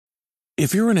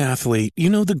If you're an athlete, you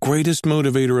know the greatest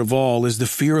motivator of all is the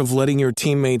fear of letting your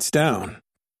teammates down.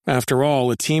 After all,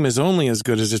 a team is only as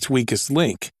good as its weakest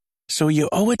link. So you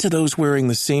owe it to those wearing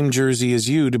the same jersey as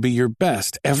you to be your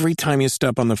best every time you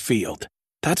step on the field.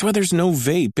 That's why there's no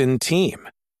vape in team.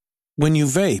 When you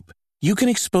vape, you can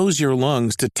expose your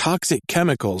lungs to toxic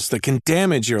chemicals that can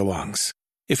damage your lungs.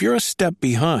 If you're a step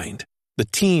behind, the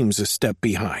team's a step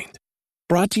behind.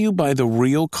 Brought to you by The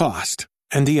Real Cost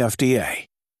and the FDA.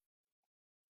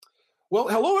 Well,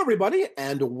 hello, everybody,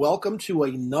 and welcome to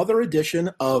another edition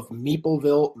of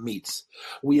Meepleville Meets.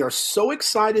 We are so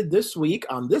excited this week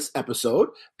on this episode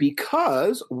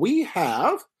because we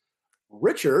have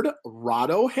Richard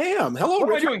Rado Ham. Hello, What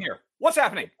Richard. am I doing here? What's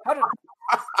happening?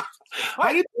 How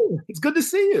you doing? It's good to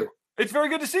see you. It's very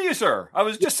good to see you, sir. I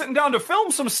was just sitting down to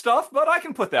film some stuff, but I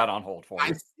can put that on hold for I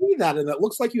you. see that, and it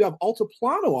looks like you have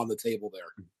Altiplano on the table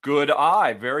there. Good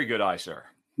eye. Very good eye, sir.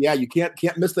 Yeah, you can't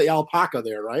miss the alpaca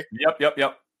there, right?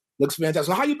 Yep. Looks fantastic.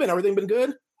 So how you been? Everything been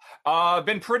good?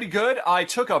 Been pretty good. I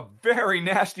took a very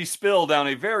nasty spill down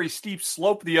a very steep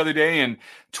slope the other day and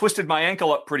twisted my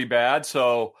ankle up pretty bad.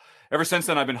 So ever since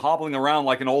then, I've been hobbling around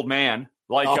like an old man,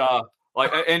 like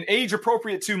an age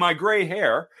appropriate to my gray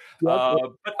hair.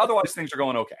 But otherwise, things are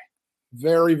going okay.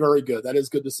 Very, very good. That is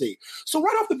good to see. So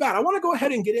right off the bat, I want to go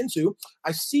ahead and get into,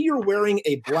 I see you're wearing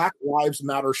a Black Lives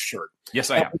Matter shirt.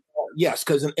 Yes, I am. Yes,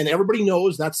 because and everybody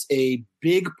knows that's a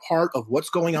big part of what's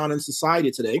going on in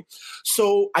society today.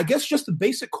 So I guess just the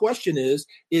basic question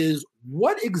is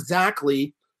what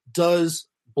exactly does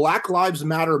Black Lives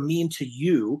Matter mean to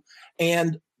you?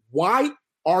 And why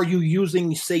are you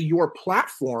using, say, your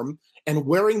platform and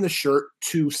wearing the shirt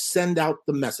to send out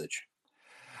the message?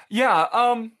 Yeah,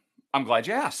 I'm glad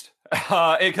you asked,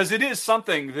 because it is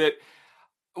something that,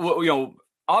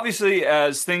 obviously,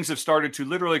 as things have started to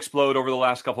literally explode over the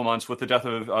last couple of months with the death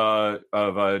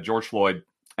of George Floyd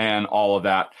and all of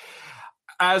that,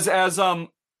 as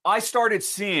I started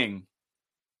seeing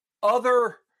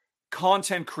other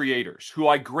content creators who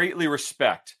I greatly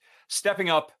respect stepping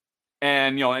up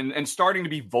and starting to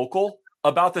be vocal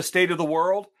about the state of the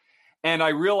world, and I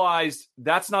realized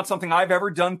that's not something I've ever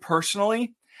done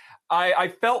personally.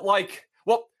 I felt like,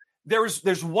 well,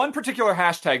 there's one particular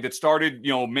hashtag that started,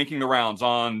 making the rounds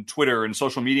on Twitter and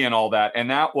social media and all that. And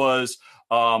that was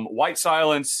white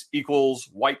silence equals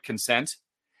white consent.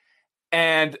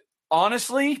 And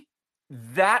honestly,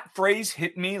 that phrase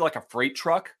hit me like a freight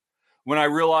truck when I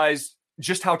realized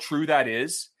just how true that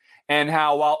is. And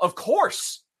how, while of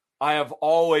course I have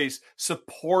always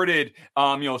supported,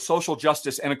 social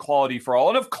justice and equality for all.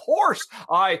 And of course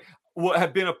I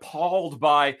have been appalled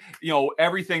by,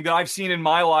 everything that I've seen in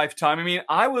my lifetime. I mean,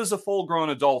 I was a full-grown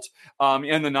adult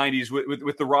in the 90s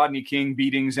with the Rodney King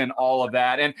beatings and all of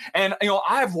that. And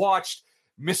I've watched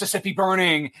Mississippi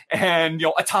Burning and,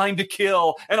 A Time to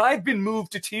Kill, and I've been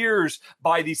moved to tears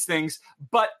by these things.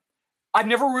 But I've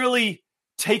never really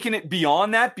taken it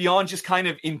beyond that, beyond just kind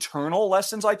of internal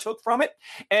lessons I took from it.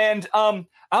 And I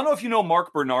don't know if you know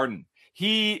Mark Bernardin.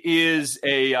 He is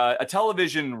a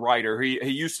television writer. He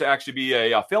used to actually be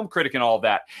a film critic and all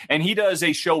that. And he does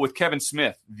a show with Kevin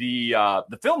Smith, the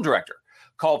film director,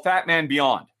 called Fat Man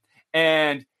Beyond.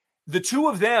 And the two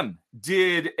of them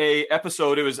did a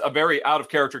episode. It was a very out of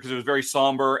character because it was very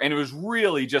somber. And it was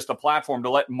really just a platform to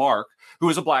let Mark, who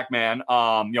is a black man,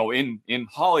 in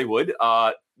Hollywood,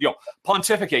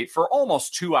 pontificate for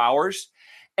almost 2 hours.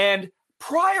 And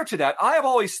prior to that, I have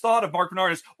always thought of Mark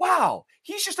Bernardin as, wow,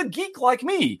 he's just a geek like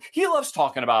me. He loves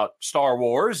talking about Star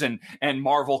Wars and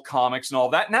Marvel comics and all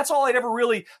that. And that's all I'd ever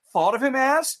really thought of him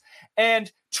as.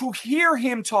 And to hear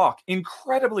him talk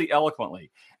incredibly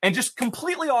eloquently and just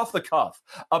completely off the cuff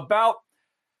about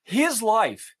his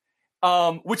life,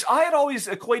 which I had always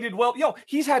equated,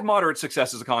 he's had moderate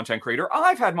success as a content creator.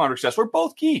 I've had moderate success. We're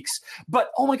both geeks.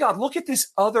 But, oh my God, look at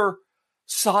this other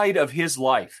side of his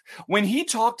life. When he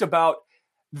talked about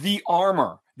the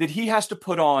armor that he has to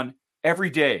put on every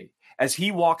day as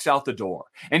he walks out the door.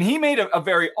 And he made a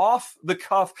very off the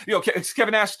cuff,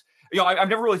 Kevin asked, I've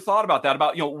never really thought about that,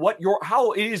 about,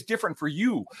 how it is different for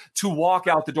you to walk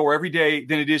out the door every day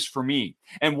than it is for me.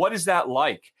 And what is that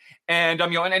like? And,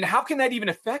 and how can that even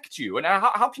affect you? And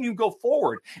how can you go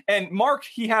forward? And Mark,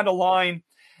 he had a line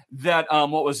that,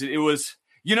 what was it? It was,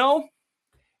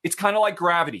 it's kind of like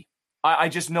gravity. I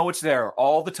just know it's there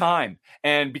all the time.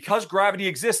 And because gravity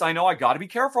exists, I know I got to be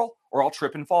careful or I'll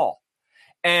trip and fall.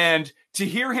 And to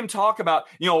hear him talk about,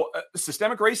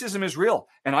 systemic racism is real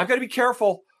and I've got to be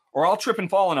careful or I'll trip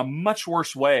and fall in a much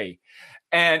worse way.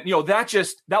 And,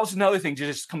 that was another thing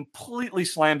just completely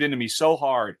slammed into me so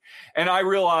hard. And I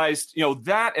realized,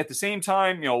 that at the same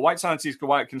time, white silence seeks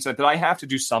quiet consent, that I have to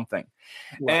do something.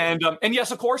 Right. And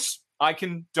yes, of course, I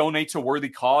can donate to worthy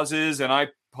causes. And I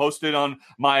posted on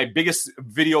my biggest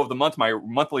video of the month, my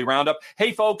monthly roundup.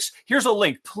 Hey, folks, here's a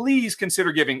link. Please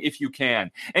consider giving if you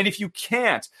can. And if you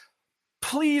can't,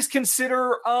 please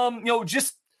consider,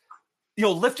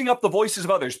 lifting up the voices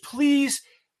of others. Please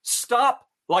stop.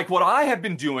 Like what I have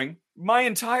been doing my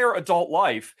entire adult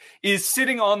life is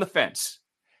sitting on the fence,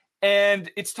 and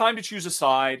it's time to choose a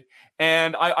side.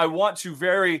 And I want to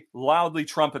very loudly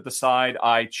trumpet the side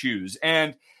I choose.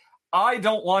 And I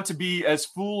don't want to be as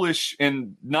foolish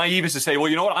and naive as to say, well,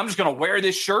 you know what? I'm just going to wear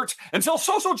this shirt until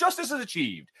social justice is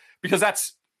achieved, because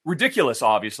that's ridiculous,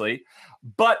 obviously.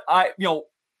 But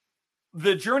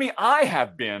the journey I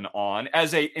have been on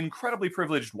as a incredibly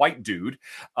privileged white dude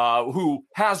who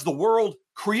has the world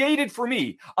created for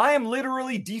me. I am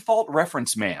literally default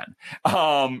reference man.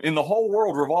 In the whole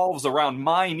world revolves around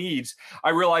my needs. I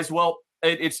realized, well,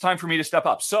 it's time for me to step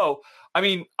up. So,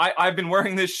 I've been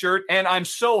wearing this shirt, and I'm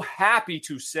so happy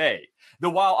to say that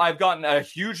while I've gotten a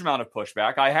huge amount of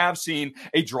pushback, I have seen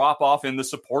a drop off in the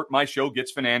support my show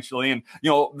gets financially, and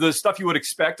the stuff you would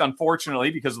expect,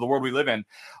 unfortunately, because of the world we live in.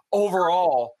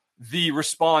 Overall, the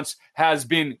response has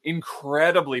been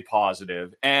incredibly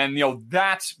positive, and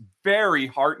that's very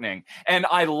heartening. And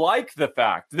I like the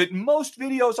fact that most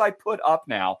videos I put up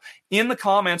now, in the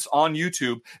comments on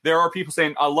YouTube, there are people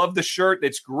saying, I love the shirt,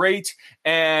 it's great.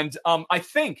 And I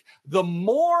think the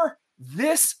more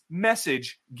this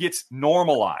message gets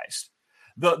normalized,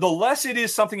 the less it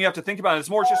is something you have to think about. It's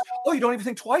more just, you don't even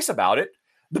think twice about it,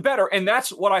 the better. And that's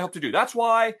what I hope to do. That's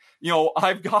why,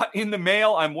 I've got in the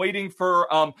mail, I'm waiting for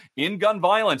in gun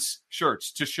violence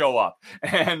shirts to show up,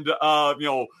 and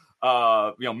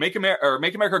make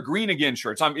America green again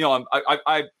shirts. I've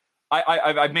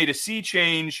made a sea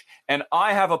change, and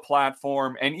I have a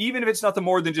platform. And even if it's nothing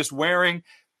more than just wearing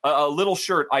a little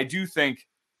shirt, I do think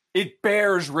it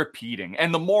bears repeating.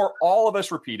 And the more all of us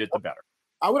repeat it, the better.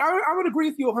 I would agree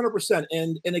with you 100%.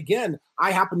 And again,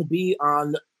 I happen to be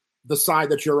on the side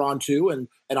that you're on too, and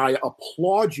I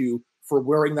applaud you for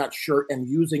wearing that shirt and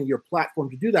using your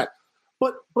platform to do that.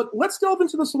 But let's delve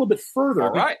into this a little bit further.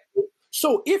 All right.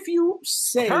 So if you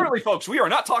say... Apparently, folks, we are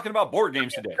not talking about board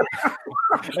games today.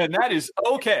 And that is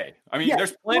okay.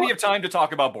 There's plenty of time to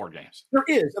talk about board games. There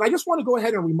is. And I just want to go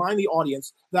ahead and remind the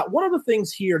audience that one of the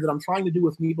things here that I'm trying to do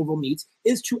with Meepleville Meets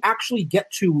is to actually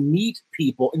get to meet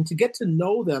people and to get to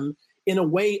know them in a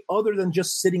way other than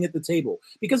just sitting at the table.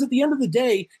 Because at the end of the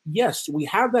day, yes, we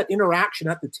have that interaction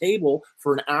at the table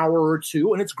for an hour or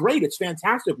two, and it's great. It's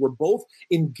fantastic. We're both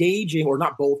engaging, or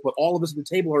not both, but all of us at the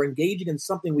table are engaging in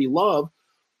something we love.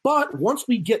 But once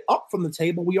we get up from the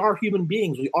table, we are human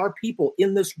beings. We are people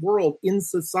in this world, in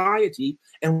society,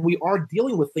 and we are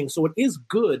dealing with things. So it is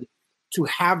good to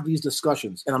have these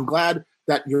discussions, and I'm glad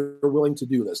that you're willing to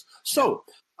do this. So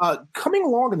coming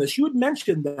along in this, you had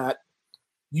mentioned that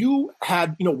you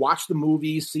had, watched the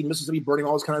movies, seen Mississippi Burning,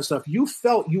 all this kind of stuff. You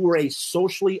felt you were a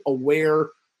socially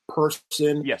aware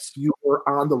person. Yes. You were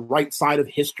on the right side of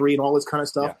history and all this kind of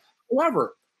stuff. Yeah.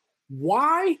 However,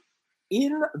 why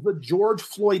in the George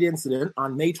Floyd incident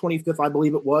on May 25th, I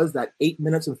believe it was, that 8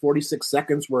 minutes and 46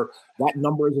 seconds where that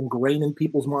number is ingrained in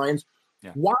people's minds,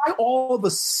 why all of a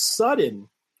sudden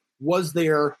was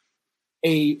there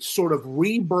a sort of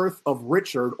rebirth of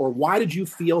Richard, or why did you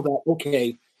feel that,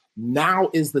 okay, now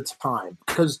is the time?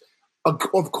 Because,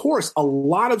 of course, a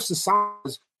lot of society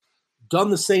has done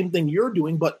the same thing you're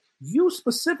doing, but you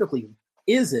specifically,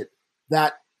 is it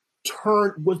that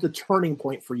was the turning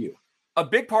point for you? A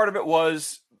big part of it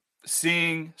was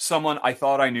seeing someone I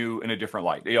thought I knew in a different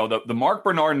light. The Mark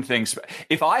Bernardin thing,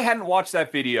 if I hadn't watched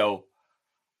that video,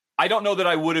 I don't know that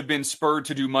I would have been spurred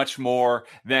to do much more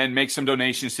than make some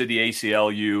donations to the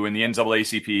ACLU and the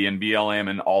NAACP and BLM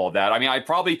and all of that.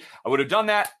 I would have done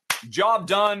that. Job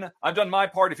done. I've done my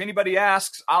part. If anybody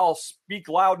asks, I'll speak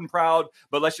loud and proud,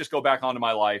 but let's just go back onto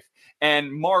my life.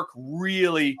 And Mark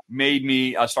really made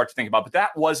me start to think about, but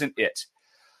that wasn't it.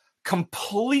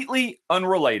 Completely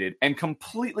unrelated and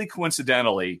completely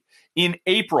coincidentally, in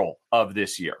April of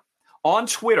this year, on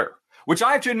Twitter, which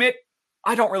I have to admit,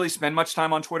 I don't really spend much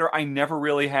time on Twitter. I never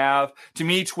really have. To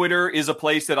me, Twitter is a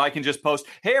place that I can just post,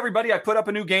 hey, everybody, I put up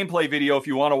a new gameplay video if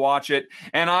you want to watch it.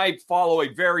 And I follow a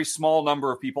very small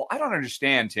number of people. I don't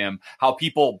understand, Tim, how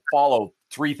people follow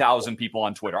 3,000 people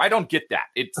on Twitter. I don't get that.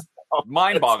 It's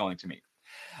mind-boggling to me.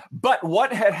 But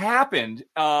what had happened,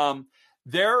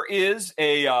 there is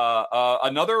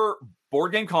another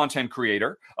board game content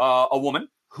creator, a woman,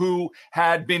 who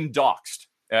had been doxxed.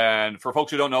 And for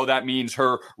folks who don't know, that means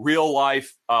her real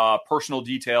life personal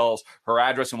details, her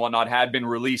address and whatnot had been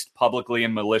released publicly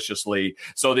and maliciously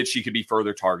so that she could be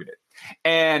further targeted.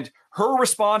 And her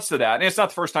response to that, and it's not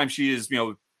the first time she has,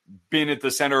 been at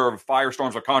the center of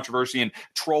firestorms of controversy and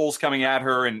trolls coming at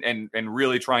her and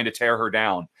really trying to tear her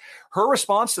down. Her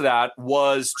response to that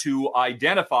was to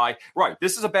identify, right,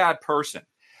 this is a bad person.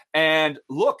 And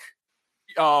look,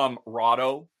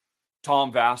 Rahdo,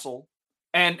 Tom Vassell,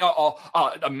 and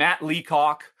Matt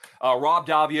Leacock, Rob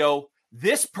Davio,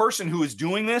 this person who is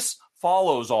doing this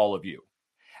follows all of you.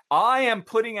 I am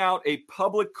putting out a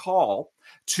public call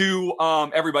to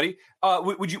everybody.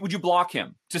 Would you block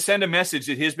him to send a message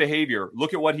that his behavior,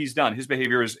 look at what he's done. His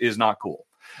behavior is not cool.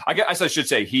 I guess I should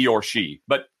say he or she,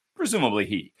 but presumably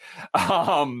he.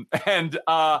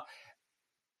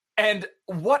 And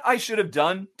what I should have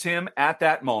done, Tim, at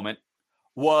that moment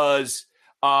was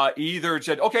either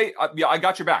said, okay, yeah, I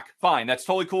got your back. Fine. That's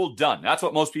totally cool. Done. That's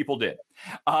what most people did.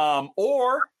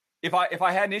 Or if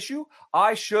I had an issue,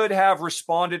 I should have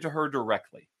responded to her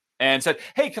directly and said,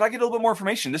 hey, can I get a little bit more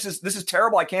information? This is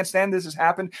terrible. I can't stand this has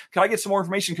happened. Can I get some more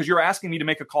information? Because you're asking me to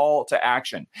make a call to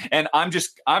action. And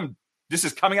this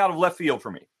is coming out of left field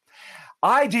for me.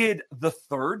 I did the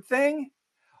third thing,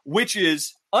 which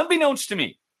is unbeknownst to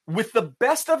me, with the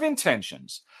best of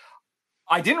intentions.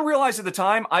 I didn't realize at the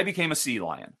time I became a sea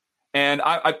lion. And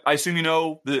I assume you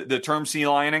know the term sea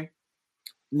lioning?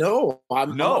 No.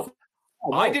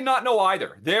 I did not know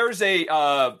either. There's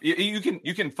a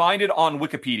you can find it on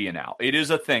Wikipedia now. It is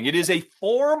a thing. It is a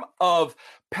form of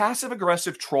passive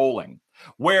aggressive trolling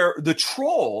where the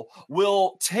troll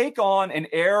will take on an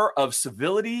air of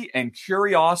civility and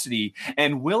curiosity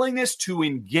and willingness to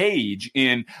engage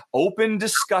in open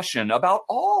discussion about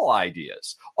all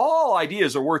ideas. All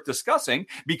ideas are worth discussing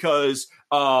because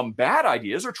bad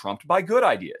ideas are trumped by good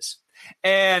ideas.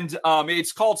 And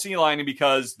it's called sea lioning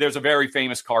because there's a very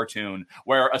famous cartoon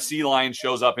where a sea lion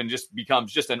shows up and just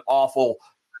becomes just an awful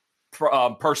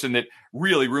person that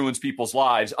really ruins people's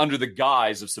lives under the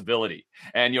guise of civility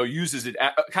and, uses it,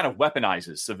 kind of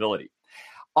weaponizes civility.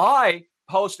 I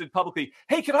posted publicly,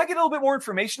 hey, can I get a little bit more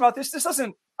information about this?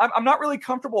 I'm not really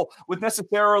comfortable with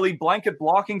necessarily blanket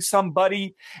blocking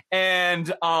somebody.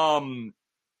 And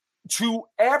to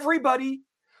everybody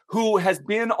who has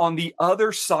been on the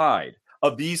other side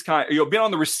of these been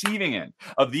on the receiving end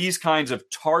of these kinds of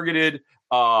targeted,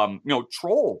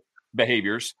 troll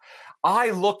behaviors,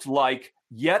 I looked like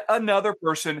yet another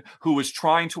person who was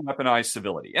trying to weaponize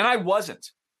civility. And I wasn't.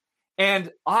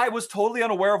 And I was totally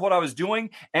unaware of what I was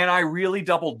doing. And I really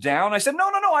doubled down. I said, no,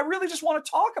 I really just want to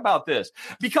talk about this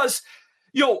because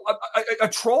a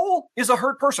troll is a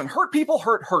hurt person. Hurt people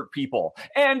hurt people.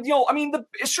 And,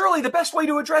 surely the best way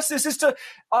to address this is to,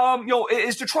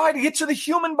 is to try to get to the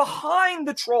human behind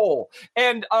the troll.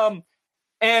 And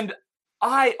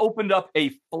I opened up a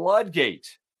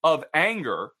floodgate of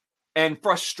anger and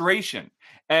frustration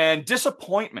and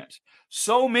disappointment.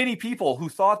 So many people who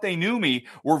thought they knew me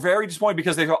were very disappointed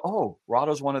because they thought, oh,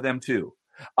 Rahdo's one of them too.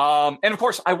 And of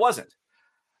course I wasn't.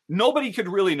 Nobody could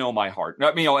really know my heart,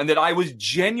 and that I was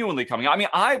genuinely coming.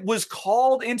 I was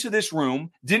called into this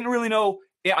room, didn't really know.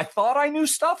 I thought I knew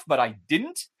stuff, but I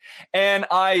didn't. And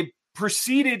I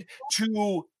proceeded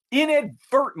to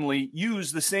inadvertently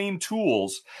use the same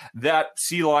tools that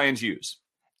sea lions use.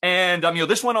 And,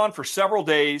 this went on for several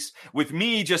days with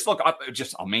me.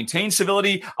 I'll maintain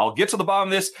civility. I'll get to the bottom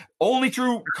of this. Only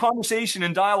through conversation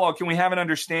and dialogue can we have an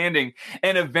understanding.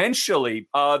 And eventually,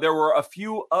 there were a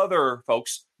few other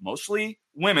folks, mostly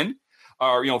women,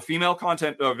 female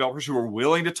content developers who were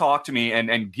willing to talk to me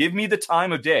and give me the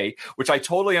time of day, which I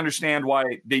totally understand why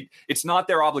it's not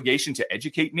their obligation to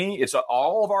educate me. It's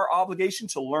all of our obligation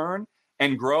to learn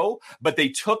and grow, but they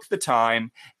took the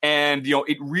time and,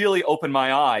 it really opened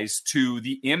my eyes to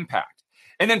the impact.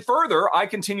 And then further, I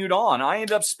continued on. I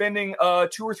ended up spending 2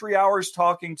 or 3 hours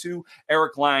talking to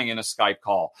Eric Lang in a Skype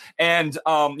call. And,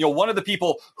 one of the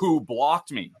people who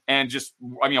blocked me and just,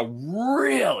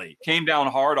 really came down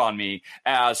hard on me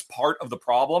as part of the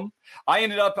problem. I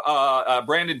ended up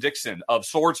Brandon Dixon of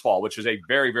Swordsfall, which is a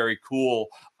very, very cool,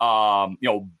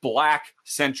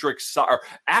 black-centric,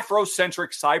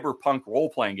 Afro-centric cyberpunk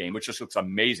role-playing game, which just looks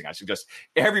amazing. I suggest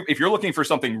if you're looking for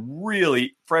something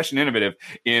really fresh and innovative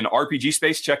in RPG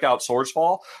space, check out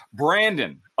Swordsfall.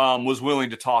 Brandon was willing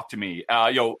to talk to me,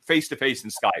 face-to-face in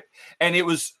Skype. And it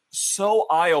was so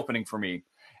eye-opening for me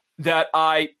that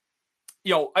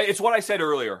it's what I said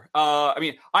earlier.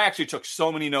 I actually took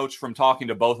so many notes from talking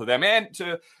to both of them and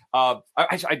to,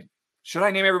 should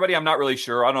I name everybody? I'm not really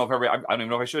sure. I don't even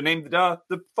know if I should name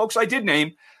the folks I did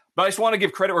name, but I just want to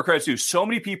give credit where credit's due. So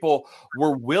many people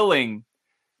were willing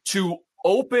to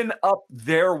open up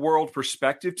their world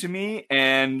perspective to me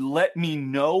and let me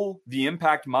know the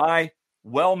impact my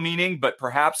well-meaning, but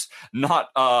perhaps not,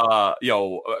 my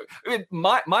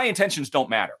intentions don't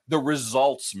matter. The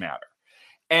results matter.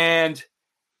 And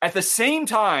at the same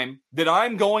time that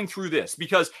I'm going through this,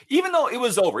 because even though it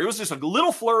was over, it was just a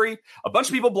little flurry, a bunch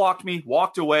of people blocked me,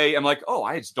 walked away. I'm like, oh,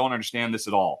 I just don't understand this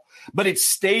at all. But it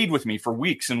stayed with me for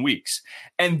weeks and weeks.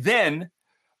 And then,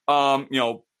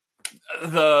 the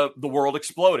world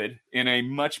exploded in a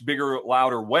much bigger,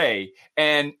 louder way.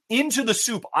 And into the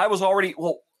soup, I was already,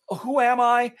 well, who am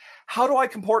I? How do I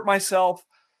comport myself?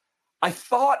 I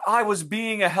thought I was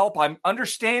being a help. I'm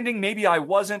understanding. Maybe I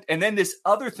wasn't. And then this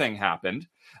other thing happened.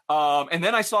 And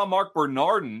then I saw Mark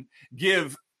Bernardin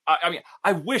give,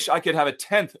 I wish I could have a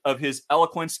tenth of his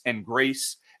eloquence and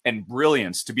grace and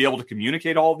brilliance to be able to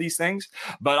communicate all of these things.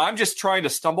 But I'm just trying to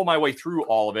stumble my way through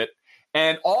all of it.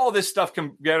 And all of this stuff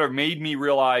together made me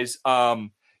realize, I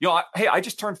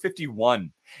just turned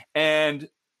 51. And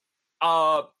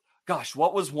gosh,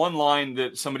 what was one line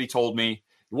that somebody told me?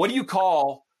 What do you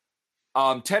call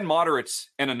 10 moderates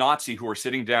and a Nazi who are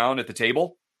sitting down at the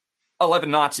table? 11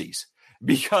 Nazis.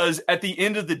 Because at the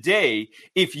end of the day,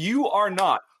 if you are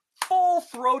not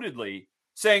full-throatedly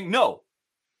saying no,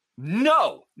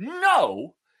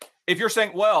 if you're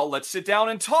saying, well, let's sit down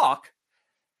and talk,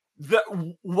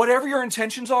 whatever your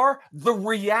intentions are, the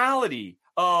reality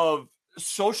of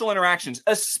social interactions,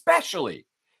 especially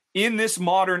in this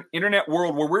modern internet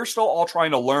world where we're still all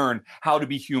trying to learn how to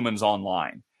be humans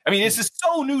online. I mean, this is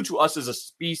so new to us as a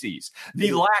species,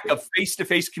 the lack of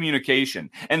face-to-face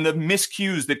communication and the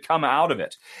miscues that come out of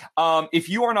it. If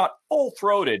you are not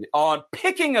full-throated on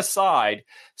picking a side,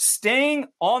 staying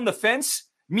on the fence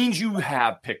means you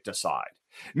have picked a side,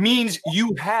 means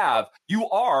you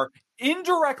are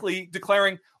indirectly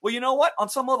declaring, well, you know what? On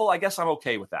some level, I guess I'm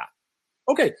okay with that.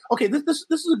 Okay. This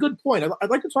is a good point. I'd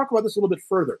like to talk about this a little bit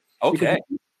further. Okay.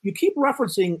 You keep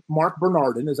referencing Mark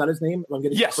Bernardin. Is that his name?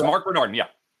 Yes, Mark Bernardin. Yeah.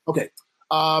 Okay.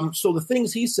 So the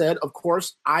things he said, of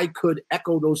course, I could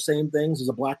echo those same things as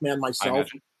a black man myself.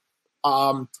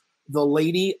 The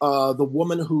lady, the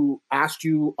woman who asked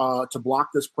you to block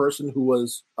this person who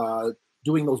was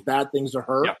doing those bad things to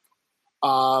her.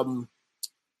 Yeah.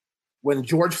 When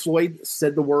George Floyd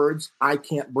said the words, "I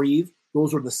can't breathe,"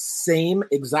 those were the same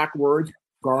exact words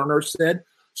Garner said.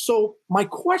 So my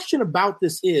question about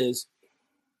this is,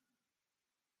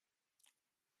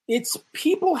 it's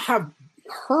people have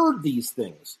heard these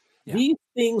things. Yeah. These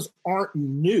things aren't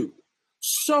new.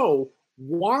 So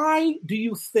why do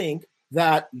you think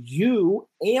that you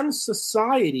and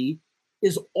society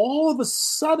is all of a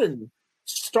sudden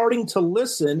starting to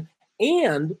listen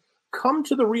and come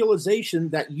to the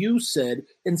realization that you said,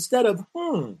 instead of,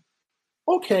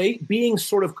 okay, being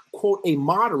sort of, quote, a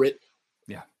moderate,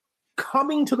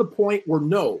 coming to the point where,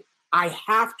 no, I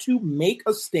have to make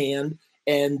a stand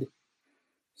and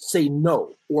say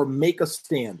no, or make a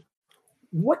stand?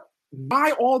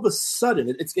 Why all of a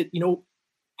sudden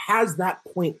has that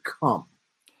point come?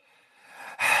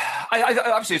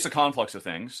 Obviously it's a conflux of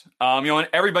things. And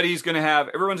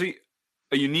everyone's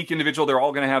a unique individual. They're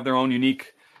all going to have their own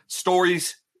unique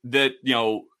stories that,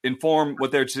 inform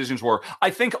what their decisions were. I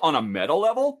think on a meta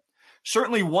level,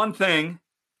 certainly one thing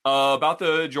about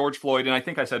the George Floyd, and I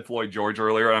think I said Floyd George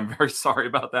earlier. I'm very sorry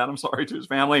about that. I'm sorry to his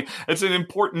family. It's an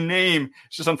important name.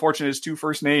 It's just unfortunate. It's two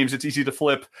first names. It's easy to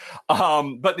flip.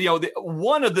 But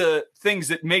one of the things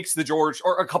that makes or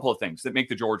a couple of things that make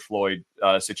the George Floyd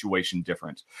situation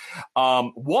different.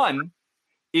 One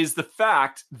is the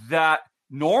fact that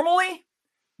normally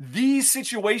these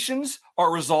situations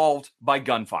are resolved by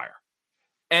gunfire.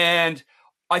 And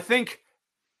I think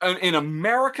in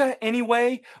America,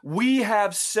 anyway, we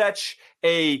have such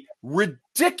a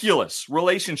ridiculous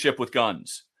relationship with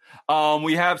guns.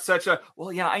 We have such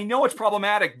I know it's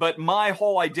problematic, but my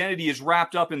whole identity is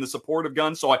wrapped up in the support of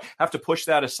guns, so I have to push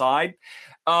that aside.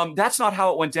 That's not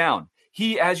how it went down.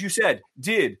 He, as you said,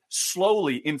 did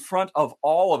slowly, in front of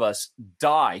all of us,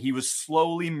 die. He was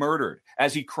slowly murdered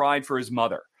as he cried for his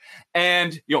mother.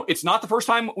 And, it's not the first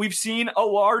time we've seen a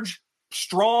large,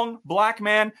 strong black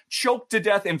man choked to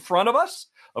death in front of us,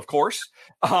 of course.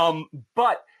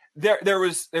 But there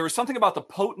was something about the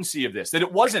potency of this, that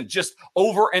it wasn't just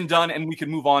over and done and we can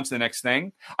move on to the next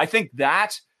thing. I think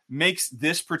that makes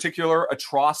this particular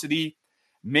atrocity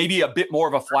maybe a bit more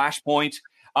of a flashpoint.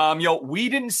 We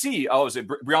didn't see, is it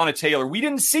Breonna Taylor? We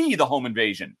didn't see the home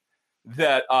invasion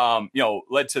that,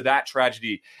 led to that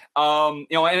tragedy. And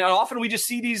often we just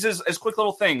see these as quick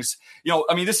little things.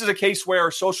 This is a case where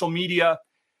social media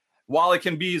while it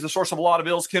can be the source of a lot of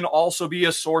ills, can also be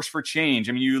a source for change.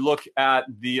 I mean, you look at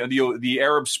the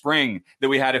Arab Spring that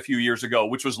we had a few years ago,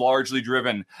 which was largely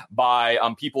driven by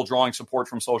people drawing support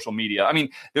from social media. I mean,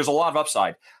 there's a lot of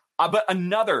upside. But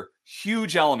another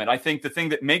huge element, I think the thing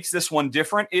that makes this one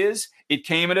different is it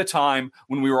came at a time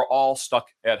when we were all stuck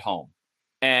at home.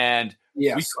 And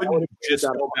we couldn't just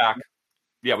go back.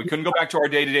 Yeah, we couldn't go back to our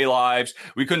day-to-day lives.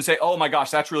 We couldn't say, oh my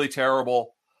gosh, that's really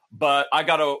terrible, but I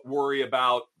got to worry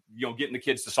about, getting the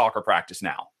kids to soccer practice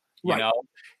now.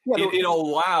 It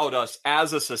allowed us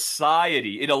as a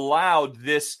society, it allowed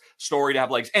this story to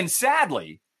have legs. And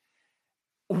sadly,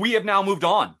 we have now moved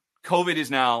on. COVID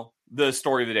is now the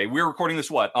story of the day. We're recording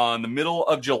this, on the middle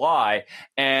of July.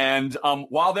 And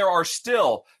while there are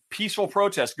still peaceful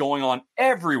protests going on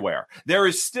everywhere, there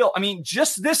is still,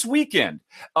 just this weekend,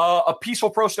 a peaceful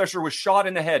protester was shot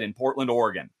in the head in Portland,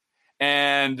 Oregon.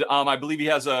 And I believe he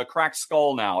has a cracked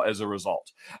skull now as a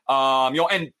result.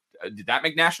 And did that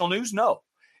make national news? No.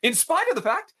 In spite of the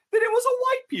fact that it was a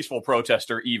white peaceful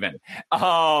protester even.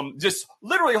 Just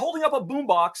literally holding up a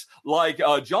boombox like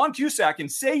John Cusack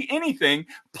and Say Anything,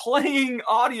 playing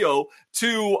audio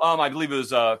to, I believe it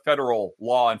was a federal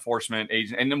law enforcement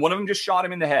agent. And then one of them just shot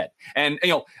him in the head. And,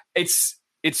 it's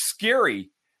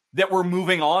scary that we're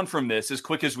moving on from this as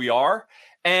quick as we are.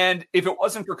 And if it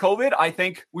wasn't for COVID, I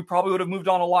think we probably would have moved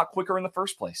on a lot quicker in the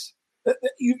first place.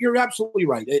 You're absolutely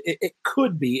right. It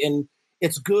could be, and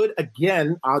it's good.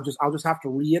 Again, I'll just have to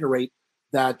reiterate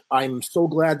that I'm so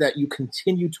glad that you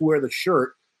continue to wear the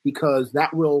shirt, because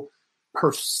that will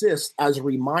persist as a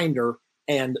reminder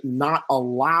and not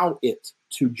allow it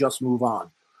to just move on.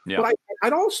 Yeah. But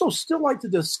I'd also still like to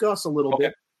discuss a little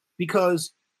bit,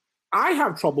 because I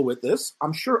have trouble with this.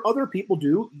 I'm sure other people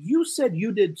do. You said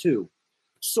you did too.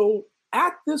 So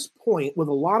at this point, with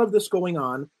a lot of this going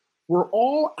on, we're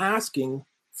all asking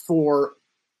for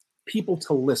people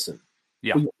to listen.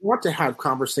 Yeah. We want to have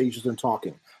conversations and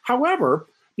talking. However,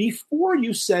 before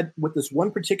you said with this one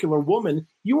particular woman,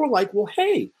 you were like, well,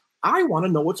 hey, I want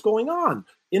to know what's going on.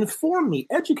 Inform me,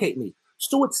 educate me.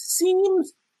 So it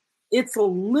seems it's a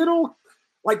little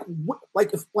like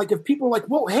if people are like,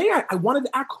 well, hey, I wanted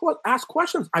to ask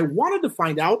questions. I wanted to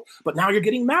find out, but now you're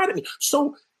getting mad at me.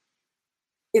 So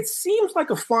it seems like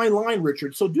a fine line,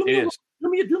 Richard. So do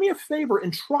me a favor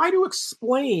and try to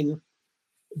explain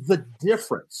the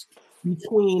difference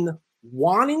between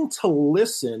wanting to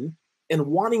listen and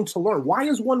wanting to learn. Why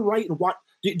is one right and what?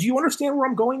 Do you understand where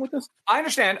I'm going with this? I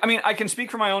understand. I can speak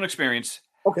from my own experience.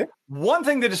 Okay. One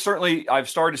thing that is certainly I've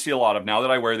started to see a lot of now that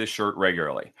I wear this shirt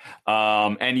regularly.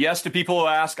 And yes, to people who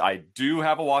ask, I do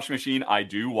have a washing machine. I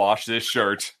do wash this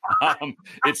shirt.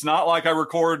 It's not like I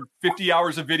record 50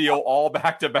 hours of video all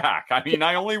back to back.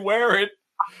 I only wear it.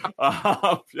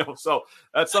 So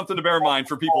that's something to bear in mind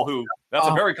for people who, that's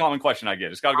a very common question I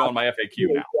get. It's got to go on my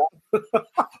FAQ now.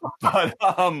 But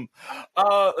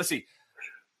let's see.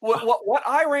 What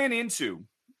I ran into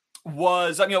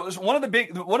was, it was one of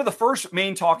the first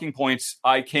main talking points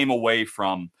I came away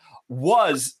from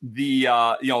was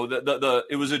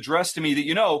it was addressed to me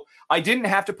that, I didn't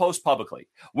have to post publicly.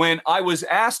 When I was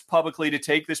asked publicly to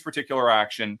take this particular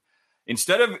action,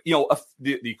 instead of,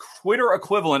 the Twitter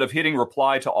equivalent of hitting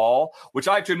reply to all, which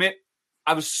I have to admit,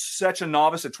 I was such a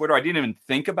novice at Twitter, I didn't even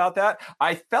think about that.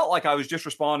 I felt like I was just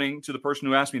responding to the person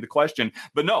who asked me the question.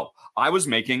 But no, I was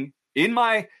making in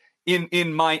my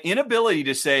inability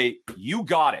to say, you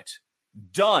got it,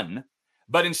 done,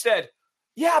 but instead,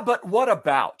 yeah, but what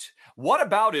about?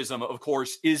 Whataboutism, of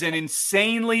course, is an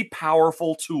insanely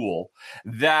powerful tool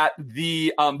that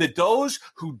that those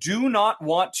who do not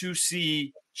want to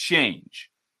see change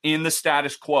in the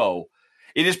status quo,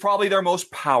 it is probably their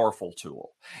most powerful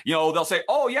tool. They'll say,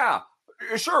 oh yeah,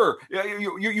 sure,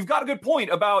 you've got a good point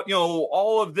about,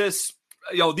 all of this,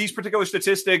 these particular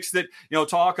statistics that,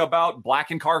 talk about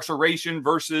Black incarceration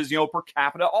versus, per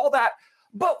capita, all that.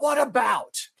 But what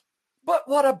about?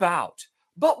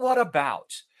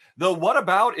 The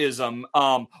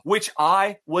whataboutism, which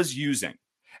I was using.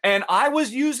 And I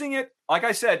was using it, like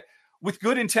I said, with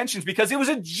good intentions, because it was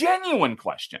a genuine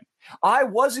question. I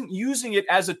wasn't using it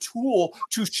as a tool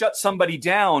to shut somebody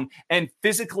down and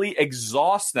physically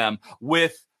exhaust them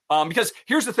with, because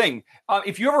here's the thing.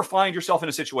 If you ever find yourself in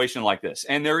a situation like this,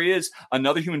 and there is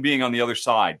another human being on the other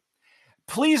side,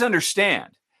 please understand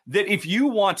that if you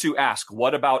want to ask,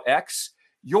 what about X?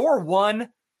 You're one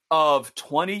of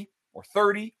 20 or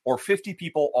 30 or 50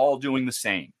 people all doing the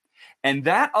same. And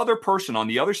that other person on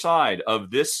the other side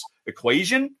of this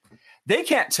equation, they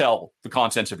can't tell the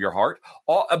contents of your heart,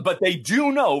 but they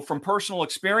do know from personal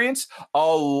experience, a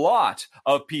lot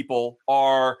of people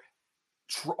are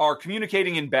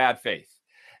communicating in bad faith.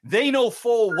 They know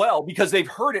full well, because they've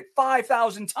heard it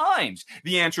 5,000 times,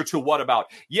 the answer to what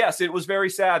about. Yes, it was very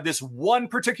sad. This one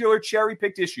particular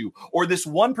cherry-picked issue or this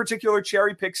one particular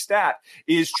cherry-picked stat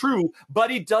is true, but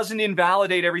it doesn't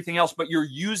invalidate everything else. But you're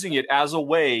using it as a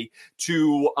way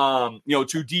to,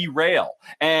 to derail.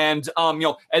 And,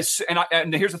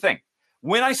 and here's the thing.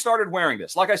 When I started wearing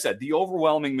this, like I said, the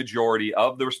overwhelming majority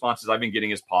of the responses I've been getting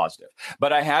is positive.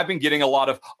 But I have been getting a lot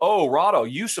of, oh, Rahdo,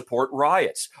 you support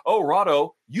riots. Oh,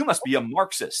 Rahdo, you must be a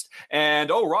Marxist.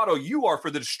 And, oh, Rahdo, you are for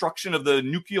the destruction of the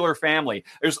nuclear family.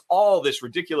 There's all this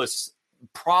ridiculous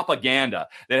propaganda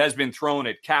that has been thrown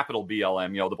at capital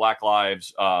BLM, the Black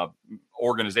Lives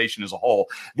organization as a whole,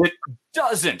 that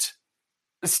doesn't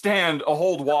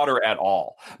hold water at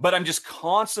all. But I'm just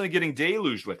constantly getting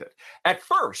deluged with it. At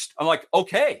first, I'm like,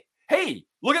 okay, hey,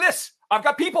 look at this. I've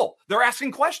got people. They're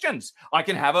asking questions. I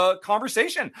can have a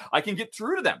conversation. I can get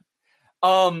through to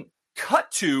them.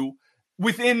 Cut to,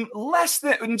 within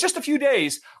in just a few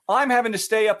days, I'm having to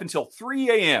stay up until 3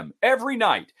 a.m. every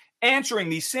night, answering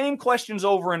these same questions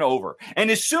over and over. And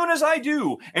as soon as I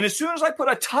do, and as soon as I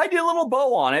put a tiny little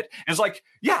bow on it, it's like,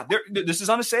 yeah, this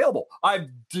is unassailable. I've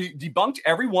debunked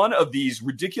every one of these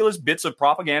ridiculous bits of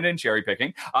propaganda and cherry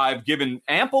picking. I've given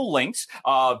ample links,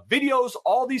 videos,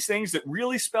 all these things that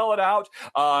really spell it out.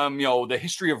 The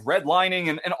history of redlining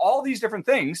and all these different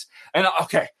things. And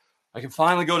okay, I can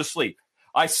finally go to sleep.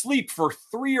 I sleep for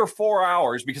 3 or 4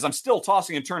 hours because I'm still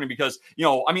tossing and turning because,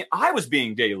 I was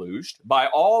being deluged by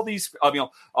all these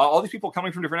people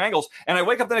coming from different angles. And I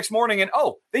wake up the next morning and,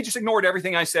 they just ignored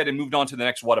everything I said and moved on to the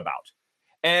next what about.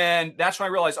 And that's when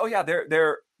I realized,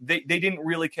 they didn't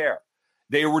really care.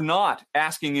 They were not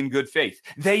asking in good faith.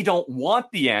 They don't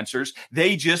want the answers.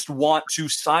 They just want to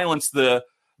silence the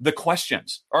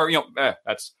questions. Or,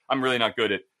 I'm really not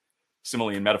good at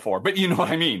simile and metaphor, but you know what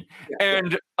I mean.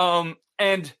 Yeah.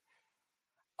 And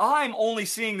I'm only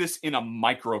seeing this in a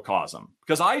microcosm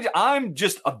because I'm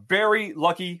just a very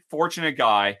lucky, fortunate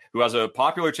guy who has a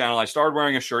popular channel. I started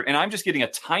wearing a shirt and I'm just getting a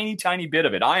tiny, tiny bit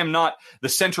of it. I am not the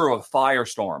center of a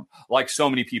firestorm like so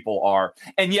many people are.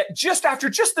 And yet just after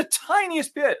just the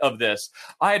tiniest bit of this,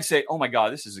 I had to say, oh my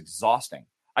God, this is exhausting.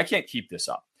 I can't keep this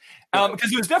up.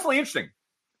 Because it was definitely interesting.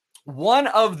 One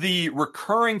of the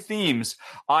recurring themes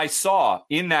I saw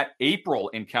in that April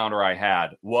encounter I had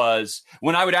was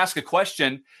when I would ask a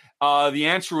question, the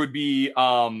answer would be,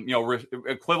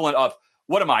 equivalent of,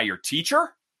 what am I, your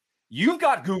teacher? You've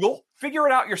got Google, figure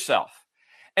it out yourself.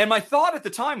 And my thought at the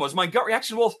time was, my gut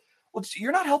reaction was, well,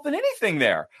 you're not helping anything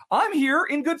there. I'm here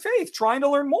in good faith, trying to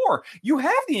learn more. You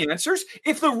have the answers.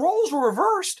 If the roles were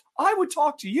reversed, I would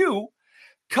talk to you.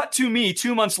 Cut to me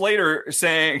 2 months later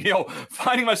saying,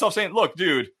 finding myself saying, look,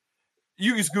 dude,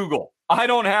 use Google. I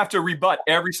don't have to rebut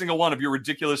every single one of your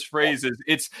ridiculous phrases.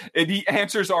 The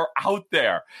answers are out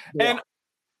there. Yeah. And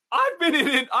I've been in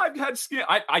it. I've had skin.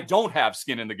 I don't have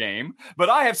skin in the game, but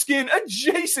I have skin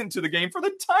adjacent to the game for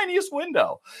the tiniest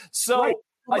window. So right.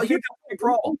 I think that's a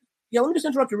problem. Yeah, let me just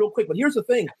interrupt you real quick. But here's the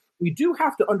thing. We do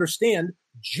have to understand,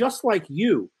 just like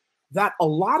you, that a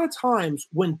lot of times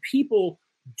when people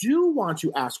do want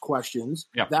to ask questions,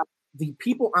 that the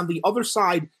people on the other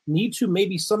side need to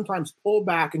maybe sometimes pull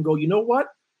back and go, you know what?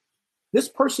 This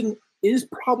person is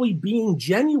probably being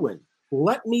genuine.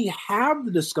 Let me have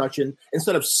the discussion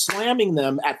instead of slamming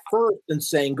them at first and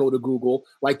saying, go to Google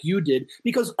like you did.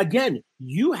 Because again,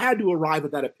 you had to arrive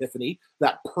at that epiphany,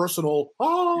 that personal,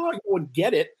 I would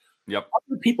get it. Yep.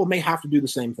 Other people may have to do the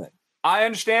same thing. I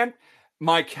understand.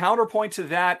 My counterpoint to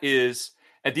that is,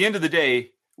 at the end of the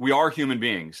day, we are human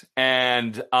beings,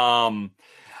 and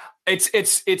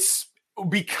it's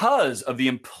because of the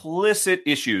implicit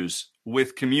issues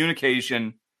with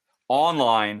communication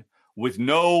online, with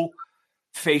no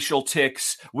facial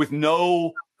tics, with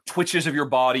no twitches of your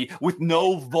body, with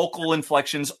no vocal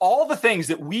inflections, all the things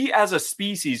that we as a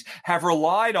species have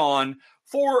relied on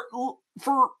for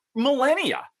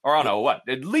millennia, or I don't know what,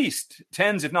 at least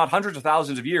tens, if not hundreds of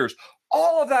thousands of years.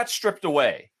 All of that stripped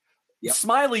away. Yep.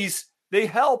 Smileys, they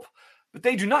help, but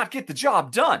they do not get the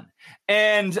job done.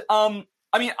 And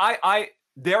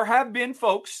there have been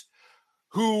folks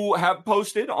who have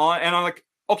posted on, and I'm like,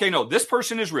 okay, no, this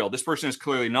person is real. This person is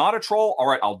clearly not a troll. All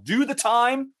right, I'll do the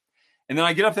time. And then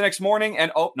I get up the next morning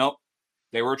and, oh, no,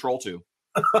 they were a troll too.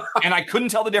 And I couldn't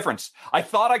tell the difference. I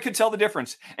thought I could tell the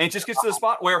difference. And it just gets to the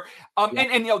spot where,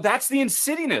 that's the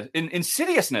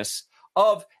insidiousness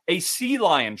of a sea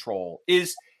lion troll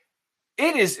is,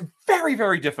 it is very,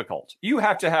 very difficult. You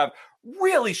have to have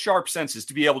really sharp senses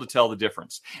to be able to tell the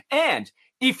difference. And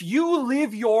if you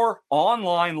live your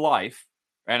online life,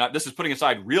 and this is putting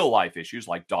aside real life issues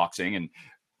like doxing and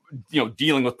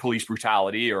dealing with police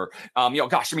brutality or,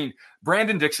 gosh, I mean,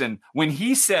 Brandon Dixon, when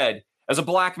he said, as a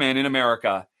black man in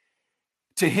America,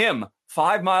 to him,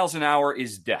 5 miles an hour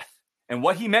is death. And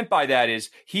what he meant by that is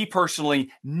he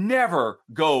personally never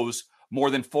goes more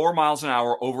than 4 miles an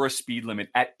hour over a speed limit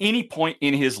at any point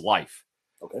in his life.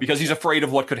 Okay. Because he's afraid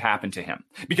of what could happen to him,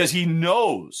 because he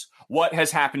knows what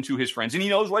has happened to his friends and he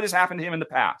knows what has happened to him in the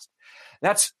past.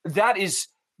 That's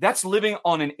living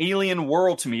on an alien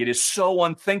world to me. It is so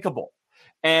unthinkable.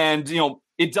 And,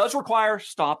 it does require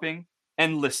stopping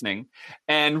and listening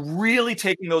and really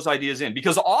taking those ideas in,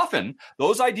 because often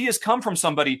those ideas come from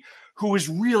somebody who is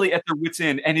really at their wit's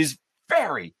end and is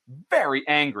very, very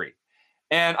angry.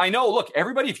 And I know, look,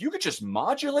 everybody, if you could just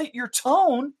modulate your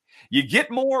tone, you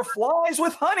get more flies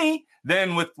with honey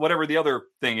than with whatever the other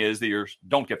thing is that you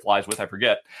don't get flies with, I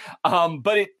forget.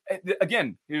 But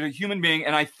again, you're a human being.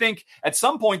 And I think at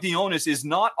some point the onus is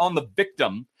not on the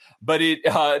victim, but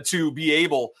to be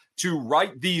able to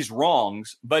right these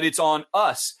wrongs, but it's on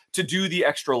us to do the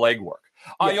extra legwork.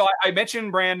 Yeah. I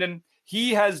mentioned Brandon.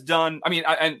 He has done,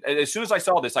 and as soon as I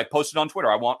saw this, I posted on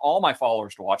Twitter. I want all my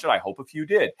followers to watch it. I hope a few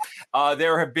did.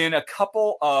 There have been a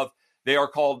couple of, they are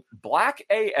called Black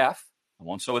AF. I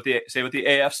won't say what the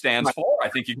AF stands for. I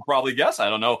think you can probably guess. I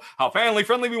don't know how family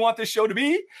friendly we want this show to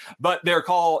be, but they're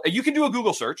called, you can do a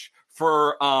Google search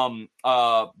for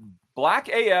Black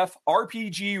AF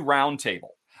RPG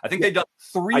Roundtable. I think they've done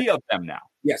 3 of them now.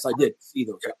 Yes, I did see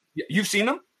those. You've seen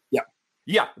them?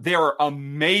 Yeah, they're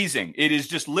amazing. It is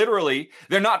just literally,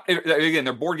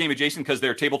 they're board game adjacent because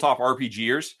they're tabletop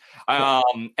RPGers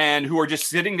and who are just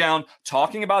sitting down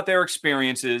talking about their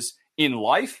experiences in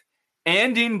life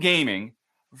and in gaming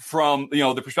from,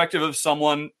 the perspective of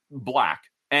someone black.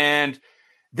 And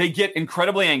they get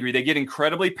incredibly angry. They get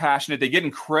incredibly passionate. They get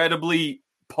incredibly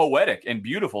poetic and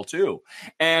beautiful too.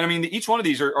 And each one of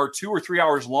these are 2 or 3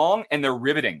 hours long and they're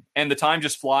riveting and the time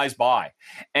just flies by.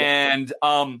 And,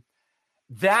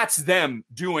 that's them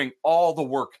doing all the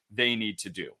work they need to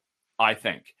do, I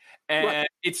think. And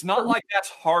it's not like that's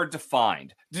hard to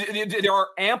find. There are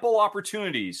ample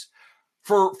opportunities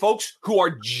for folks who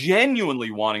are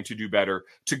genuinely wanting to do better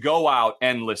to go out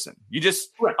and listen. You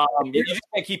just, you just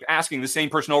can't keep asking the same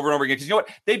person over and over again. Because you know what?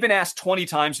 They've been asked 20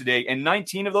 times today, and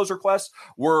 19 of those requests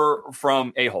were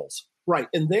from a-holes. Right.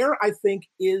 And there, I think,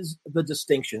 is the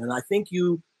distinction. And I think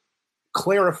you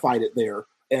clarified it there.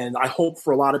 And I hope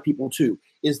for a lot of people too,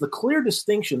 is the clear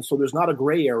distinction, so there's not a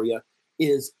gray area,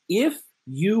 is if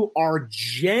you are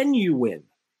genuine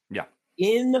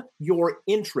in your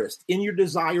interest, in your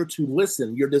desire to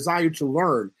listen, your desire to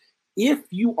learn, if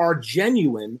you are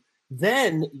genuine,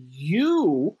 then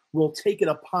you will take it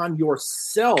upon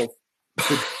yourself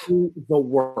to do the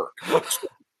work.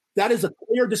 That is a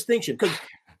clear distinction,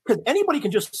 because anybody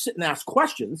can just sit and ask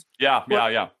questions. Yeah.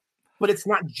 But it's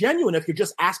not genuine if you're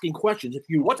just asking questions.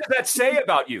 What does that say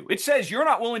about you? It says you're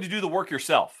not willing to do the work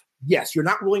yourself. Yes, you're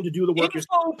not willing to do the work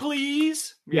yourself.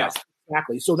 Please. Yes,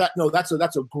 exactly. So that's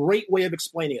a great way of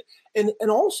explaining it.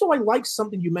 And also, I like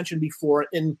something you mentioned before,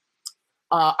 and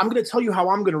I'm going to tell you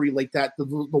how I'm going to relate that the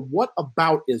what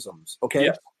about isms. Okay,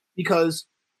 because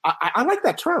I like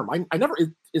that term. I never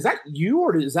is that you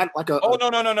or is that like a? Oh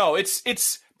no.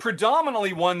 It's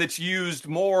predominantly one that's used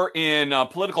more in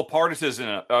political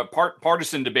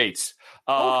partisan debates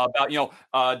about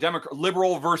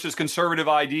liberal versus conservative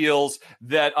ideals.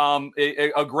 That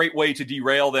a great way to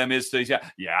derail them is to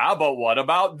but what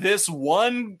about this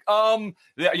one? Like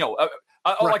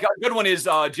a good one is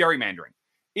gerrymandering.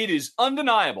 It is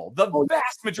undeniable. The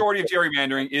vast majority of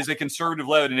gerrymandering is a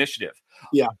conservative-led initiative.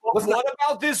 Yeah. But what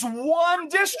about this one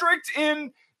district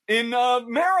in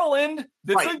Maryland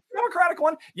that's a Democratic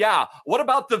one? Yeah. What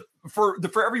about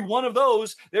for every one of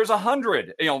those, there's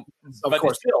 100. But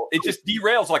course. Still, it just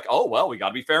derails. Like, we got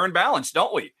to be fair and balanced,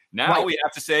 don't we? Now we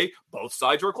have to say both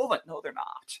sides are equivalent. No, they're not.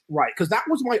 Right, because that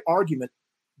was my argument.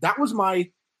 That was my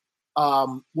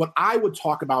what I would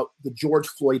talk about the George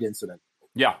Floyd incident.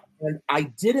 Yeah. And I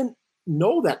didn't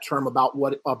know that term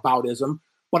aboutism,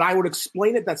 but I would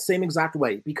explain it that same exact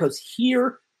way, because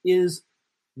here is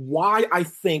why I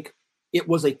think it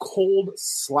was a cold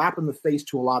slap in the face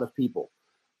to a lot of people,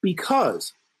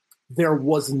 because there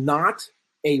was not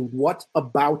a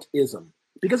whataboutism.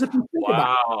 Because if you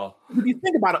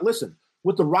think about it, listen,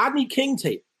 with the Rodney King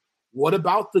tape, what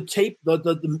about the tape,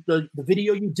 the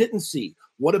video you didn't see?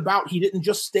 What about he didn't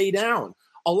just stay down?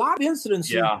 A lot of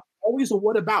incidents always a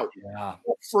what about. Yeah.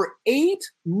 For 8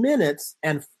 minutes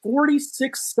and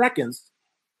 46 seconds,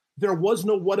 there was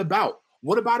no what about.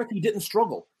 What about if he didn't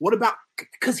struggle? What about,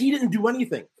 because he didn't do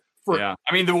anything.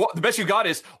 The best you got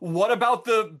is, what about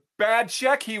the bad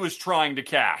check he was trying to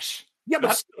cash? Yeah, but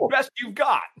that's still, the best you've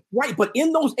got. right. But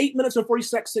in those 8 minutes and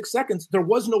 46 seconds, there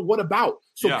was no what about.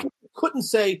 So people couldn't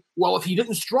say, well, if he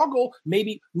didn't struggle,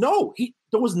 maybe. No,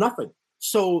 there was nothing.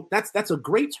 So that's a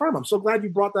great term. I'm so glad you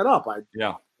brought that up. I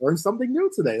learned something new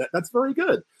today. That's very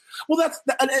good. Well,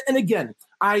 and again,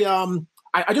 I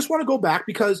just want to go back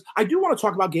because I do want to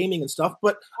talk about gaming and stuff,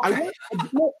 but I do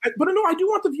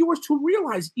want the viewers to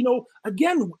realize,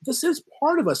 again, this is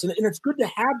part of us, and it's good to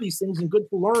have these things and good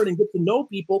to learn and good to know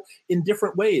people in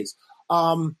different ways.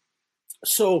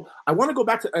 So I want to go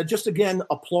back to just again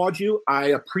applaud you. I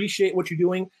appreciate what you're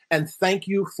doing, and thank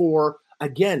you for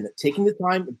again taking the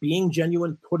time, being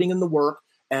genuine, putting in the work,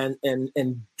 and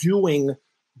doing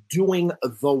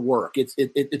the work.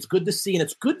 It's good to see, and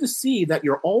it's good to see that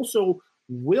you're also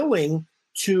willing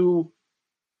to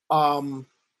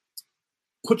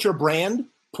put your brand,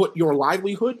 put your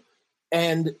livelihood,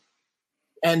 and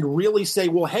really say,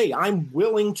 well, hey, I'm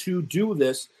willing to do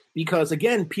this because,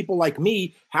 again, people like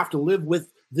me have to live with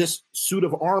this suit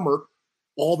of armor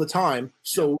all the time.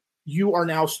 So you are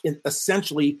now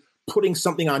essentially putting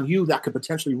something on you that could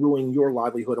potentially ruin your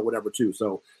livelihood or whatever too.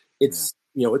 So it's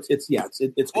it's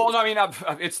well, I mean,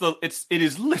 it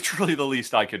is literally the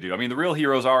least I could do. I mean, the real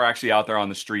heroes are actually out there on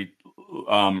the street,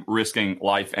 risking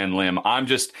life and limb. I'm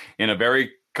just in a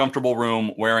very comfortable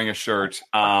room wearing a shirt,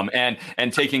 and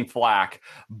taking flack.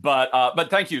 But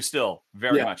thank you still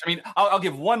very much. I mean, I'll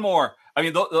give one more. I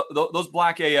mean, those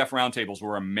Black AF roundtables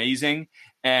were amazing.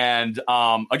 And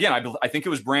again, I think it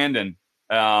was Brandon.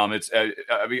 I'd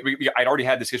already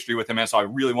had this history with him, and so I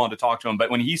really wanted to talk to him. But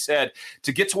when he said,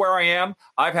 to get to where I am,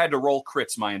 I've had to roll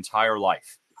crits my entire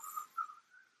life.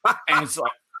 And it's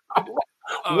like,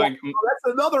 that's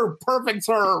another perfect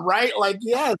term, right? Like,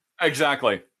 yes.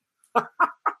 Exactly. And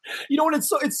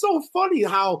it's so funny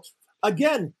how,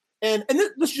 again, and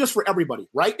this is just for everybody,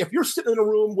 right? If you're sitting in a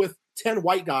room with 10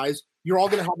 white guys, you're all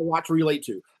going to have a lot to relate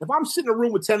to. If I'm sitting in a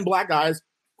room with 10 black guys,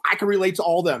 I can relate to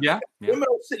all of them. Yeah. Women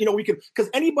are, we can,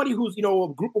 because anybody who's, a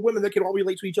group of women that can all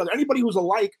relate to each other, anybody who's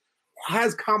alike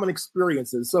has common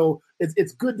experiences. So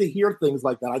it's good to hear things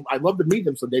like that. I'd love to meet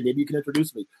them someday. Maybe you can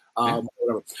introduce me.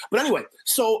 Whatever. But anyway,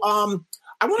 so I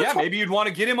want to maybe you'd want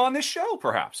to get him on this show,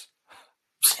 perhaps.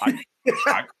 I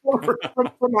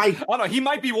don't know. He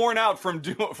might be worn out from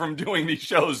doing these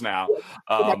shows now.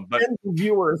 But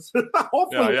viewers,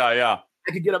 hopefully,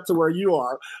 I could get up to where you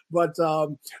are. But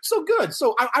so good.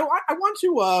 So I want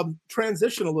to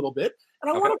transition a little bit,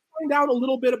 and I want to find out a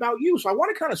little bit about you. So I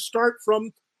want to kind of start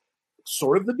from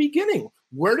sort of the beginning.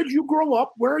 Where did you grow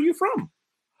up? Where are you from?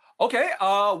 Okay.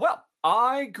 Well,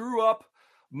 I grew up.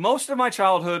 Most of my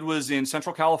childhood was in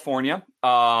Central California,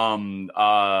 little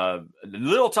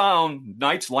town,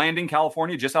 Knights Landing,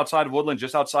 California, just outside of Woodland,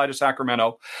 just outside of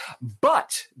Sacramento.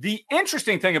 But the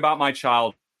interesting thing about my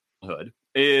childhood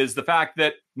is the fact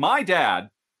that my dad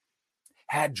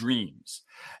had dreams.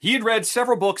 He had read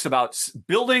several books about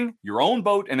building your own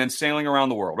boat and then sailing around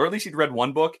the world, or at least he'd read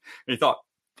one book, and he thought,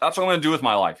 that's what I'm going to do with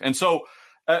my life. And so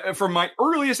from my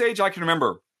earliest age, I can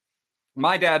remember,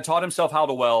 my dad taught himself how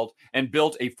to weld and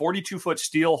built a 42-foot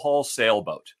steel hull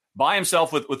sailboat by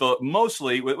himself with a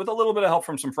little bit of help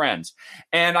from some friends.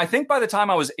 And I think by the time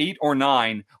I was 8 or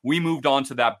 9, we moved on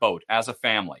to that boat as a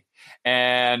family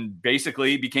and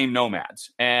basically became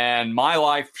nomads. And my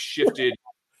life shifted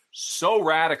so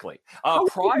radically.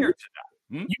 Prior to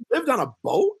that. You lived on a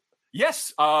boat?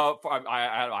 Yes, I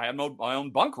had my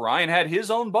own bunk. Ryan had his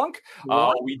own bunk.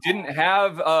 We didn't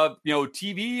have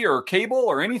TV or cable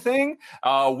or anything.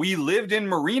 We lived in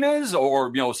marinas,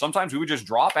 or sometimes we would just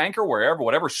drop anchor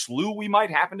whatever slough we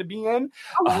might happen to be in.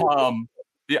 How long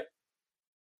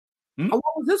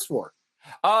was this for?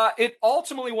 It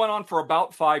ultimately went on for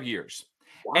about 5 years.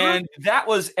 Wow. And that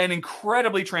was an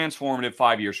incredibly transformative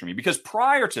 5 years for me, because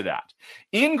prior to that,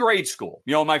 in grade school,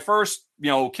 my first,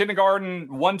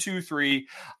 kindergarten, 1, 2, 3,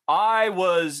 I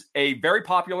was a very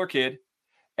popular kid.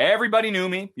 Everybody knew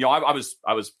me. I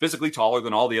was physically taller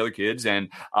than all the other kids. And,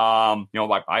 I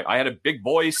had a big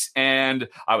voice, and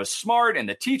I was smart, and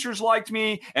the teachers liked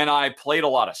me, and I played a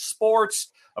lot of sports.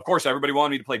 Of course, everybody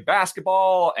wanted me to play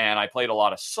basketball, and I played a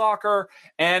lot of soccer.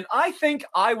 And I think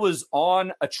I was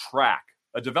on a track.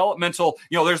 A developmental,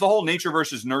 there's the whole nature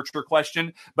versus nurture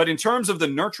question. But in terms of the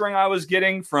nurturing I was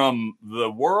getting from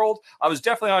the world, I was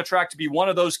definitely on a track to be one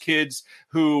of those kids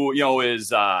who, is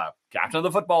captain of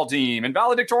the football team and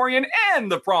valedictorian and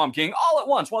the prom king all at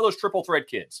once, one of those triple threat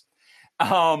kids.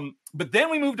 But then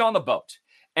we moved on the boat.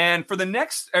 And for the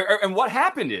next, and what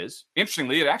happened is,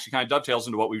 interestingly, it actually kind of dovetails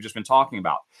into what we've just been talking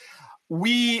about.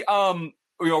 We,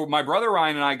 my brother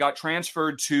Ryan and I got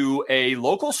transferred to a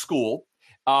local school.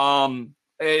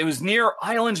 It was near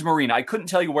Islands Marina. I couldn't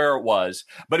tell you where it was,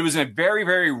 but it was in a very,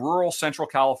 very rural Central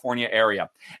California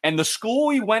area. And the school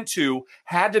we went to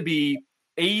had to be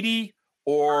 80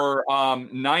 or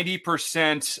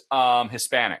 90%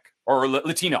 Hispanic or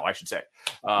Latino, I should say.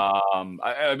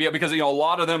 Because, a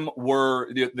lot of them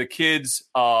were the kids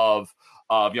of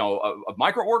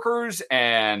migrant workers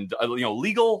and,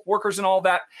 legal workers and all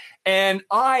that. And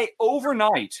I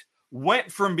overnight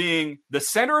went from being the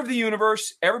center of the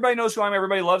universe, everybody knows who I am,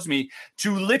 everybody loves me,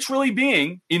 to literally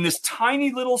being, in this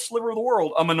tiny little sliver of the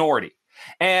world, a minority.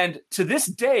 And to this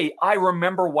day, I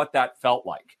remember what that felt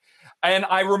like. And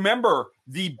I remember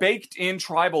the baked-in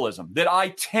tribalism that I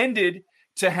tended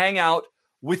to hang out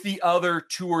with the other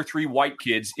 2 or 3 white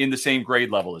kids in the same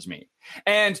grade level as me.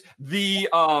 And they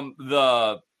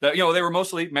were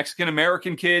mostly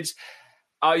Mexican-American kids.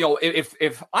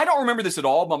 If I don't remember this at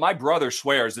all, but my brother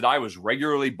swears that I was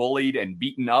regularly bullied and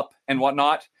beaten up and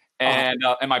whatnot. And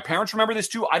my parents remember this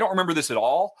too. I don't remember this at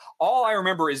all. All I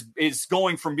remember is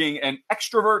going from being an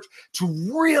extrovert to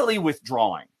really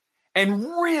withdrawing. And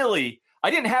really,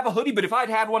 I didn't have a hoodie, but if I'd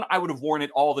had one, I would have worn it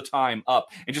all the time up.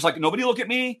 And just like, nobody look at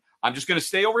me. I'm just going to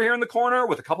stay over here in the corner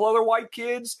with a couple other white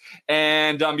kids.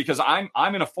 And because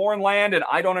I'm in a foreign land and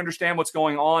I don't understand what's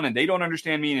going on and they don't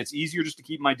understand me. And it's easier just to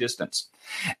keep my distance.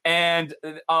 And,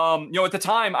 at the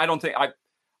time, I don't think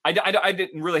I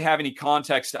didn't really have any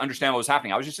context to understand what was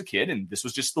happening. I was just a kid and this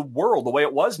was just the world the way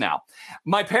it was now.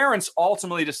 My parents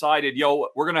ultimately decided,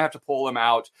 we're going to have to pull him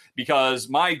out because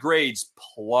my grades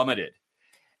plummeted.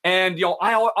 And,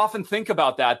 I often think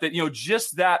about that,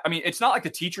 just that, it's not like the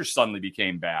teachers suddenly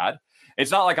became bad. It's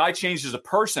not like I changed as a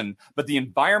person, but the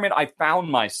environment I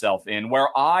found myself in where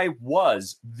I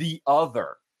was the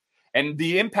other and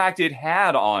the impact it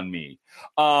had on me,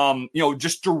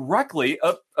 just directly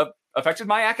affected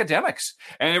my academics.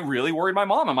 And it really worried my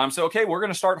mom. And mom said, okay, we're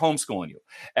going to start homeschooling you.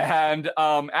 And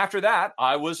after that,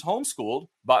 I was homeschooled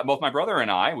by both my brother and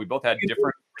I. We both had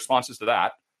different responses to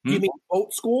that. You mean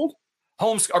boat schooled?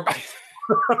 Homeschool.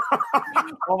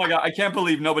 Oh my God. I can't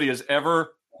believe nobody has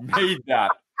ever made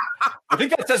that. I think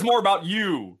that says more about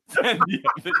you than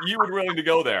that you were willing to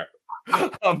go there.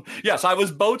 Yes, I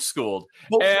was boat schooled.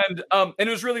 And it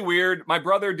was really weird. My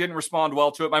brother didn't respond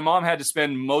well to it. My mom had to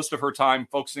spend most of her time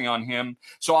focusing on him.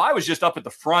 So I was just up at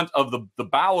the front of the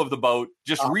bow of the boat,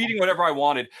 just reading whatever I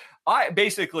wanted. I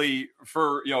basically,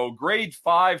 for grade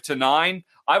 5 to 9,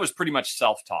 I was pretty much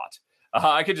self-taught.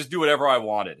 I could just do whatever I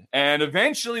wanted. And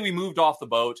eventually we moved off the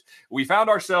boat. We found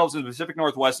ourselves in the Pacific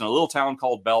Northwest in a little town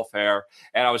called Belfair.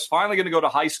 And I was finally going to go to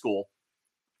high school.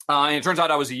 And it turns out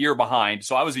I was a year behind.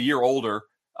 So I was a year older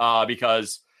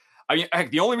because,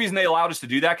 heck, the only reason they allowed us to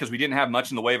do that, because we didn't have much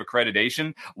in the way of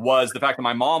accreditation, was the fact that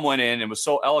my mom went in and was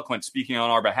so eloquent speaking on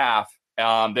our behalf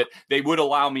that they would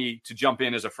allow me to jump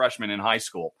in as a freshman in high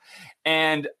school.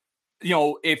 And,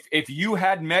 if you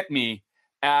had met me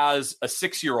as a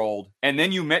 6-year-old and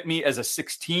then you met me as a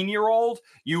 16-year-old,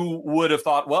 you would have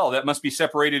thought, well, that must be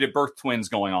separated at birth twins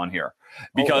going on here,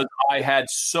 because I had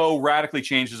so radically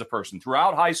changed as a person.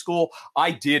 Throughout high school,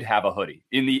 I did have a hoodie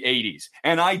in the 80s,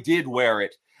 and I did wear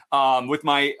it with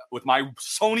my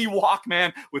Sony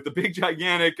Walkman with the big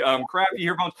gigantic crappy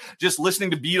earphones, just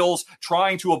listening to Beatles,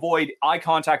 trying to avoid eye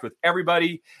contact with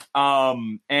everybody.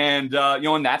 And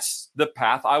that's the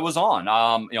path I was on.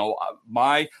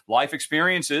 My life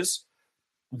experiences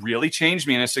really changed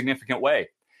me in a significant way.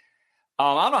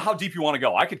 I don't know how deep you want to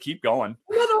go. I could keep going.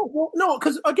 No,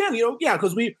 because again,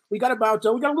 because we got about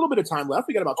we got a little bit of time left.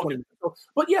 We got about 20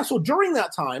 minutes. So during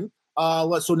that time,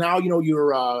 so now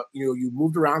you're you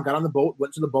moved around, got on the boat,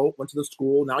 went to the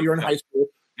school. Now you're in high school.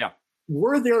 Yeah.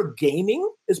 Were there gaming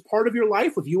as part of your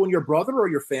life with you and your brother or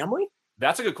your family?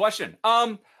 That's a good question.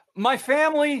 My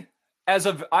family,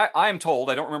 I am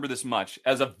told, I don't remember this much,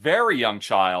 as a very young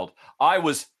child, I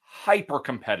was hyper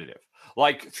competitive,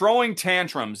 like throwing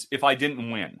tantrums if I didn't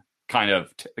win, kind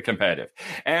of competitive.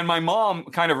 And my mom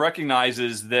kind of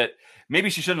recognizes that maybe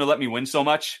she shouldn't have let me win so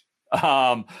much.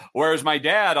 Whereas my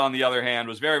dad, on the other hand,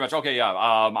 was very much, okay,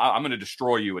 I'm going to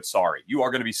destroy you. It's sorry. You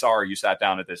are going to be sorry you sat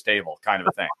down at this table, kind of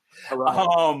a thing.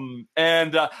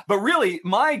 But really,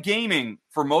 my gaming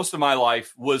for most of my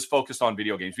life was focused on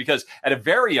video games, because at a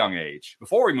very young age,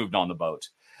 before we moved on the boat,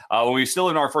 when we were still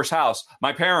in our first house,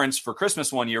 my parents for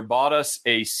Christmas one year bought us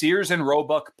a Sears and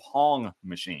Roebuck Pong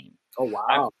machine. Oh,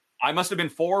 wow. I must have been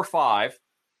 4 or 5.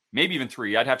 Maybe even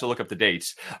 3. I'd have to look up the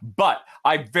dates. But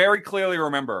I very clearly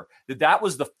remember that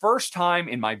was the first time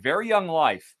in my very young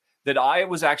life that I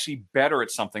was actually better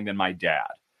at something than my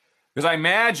dad. Because I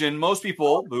imagine most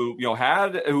people who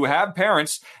have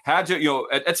parents had to,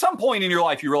 at some point in your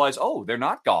life, you realize, oh, they're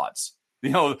not gods.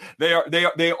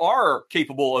 they are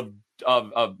capable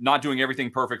of not doing everything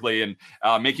perfectly and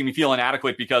making me feel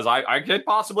inadequate because I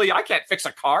can't fix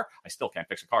a car. I still can't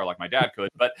fix a car like my dad could,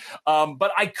 but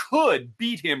I could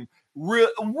beat him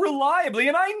reliably,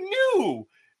 and I knew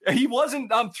he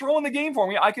wasn't throwing the game for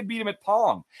me. I could beat him at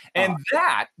Pong, and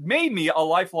that made me a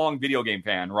lifelong video game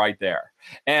fan right there.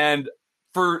 And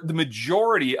for the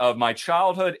majority of my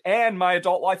childhood and my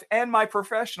adult life and my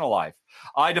professional life,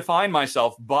 I defined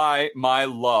myself by my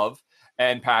love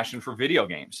and passion for video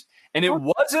games. And it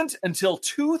wasn't until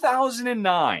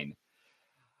 2009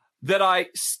 that I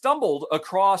stumbled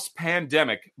across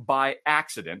Pandemic by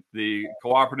accident, the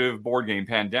cooperative board game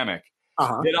Pandemic,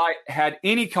 that I had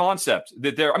any concept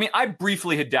that I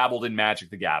briefly had dabbled in Magic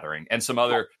the Gathering and some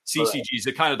other CCGs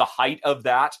at kind of the height of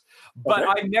that, but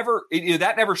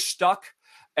that never stuck.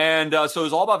 And so it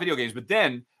was all about video games. But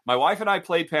then my wife and I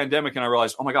played Pandemic, and I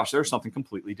realized, oh my gosh, there's something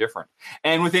completely different.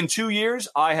 And within 2 years,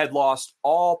 I had lost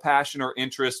all passion or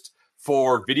interest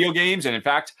for video games. And in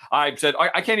fact, I said,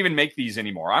 I can't even make these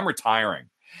anymore. I'm retiring.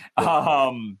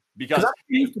 Because that's what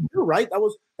you used to do, right? That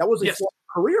was a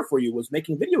career for you, was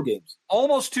making video games.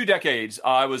 Almost 2 decades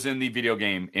I was in the video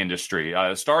game industry.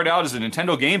 I started out as a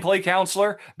Nintendo gameplay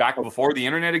counselor back before the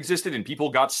internet existed and people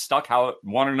got stuck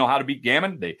wanted to know how to beat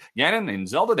Ganon and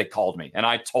Zelda. They called me and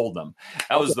I told them.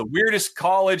 That was the weirdest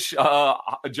college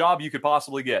job you could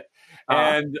possibly get.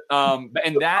 And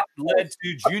that led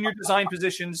to junior design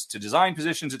positions, to design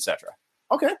positions, etc.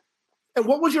 Okay. And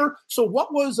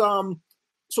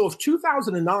so if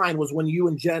 2009 was when you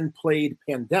and Jen played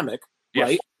Pandemic,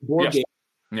 right? Board game.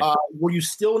 Yeah. Were you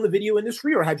still in the video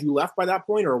industry, or had you left by that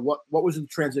point, or what was the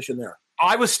transition there?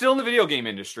 I was still in the video game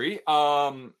industry.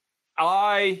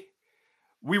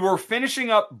 We were finishing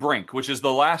up Brink, which is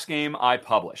the last game I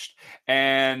published.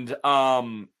 And wait.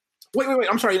 I'm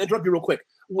sorry to interrupt you real quick.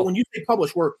 When you say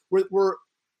publish, what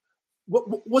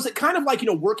was it kind of like,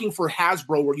 working for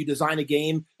Hasbro where you design a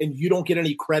game and you don't get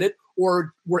any credit?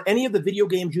 Or were any of the video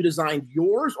games you designed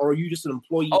yours, or are you just an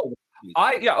employee?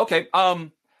 Okay.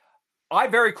 I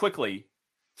very quickly,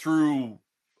 through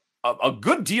a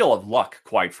good deal of luck,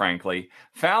 quite frankly,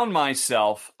 found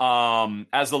myself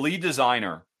as the lead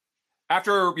designer.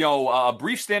 After a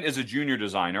brief stint as a junior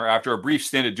designer, after a brief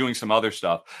stint at doing some other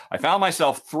stuff, I found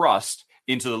myself thrust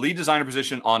into the lead designer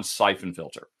position on Siphon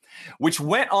Filter, which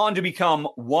went on to become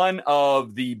one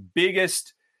of the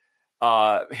biggest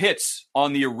hits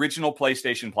on the original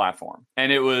PlayStation platform.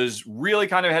 And it was really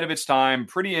kind of ahead of its time,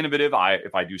 pretty innovative,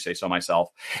 if I do say so myself.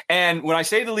 And when I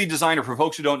say the lead designer, for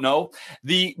folks who don't know,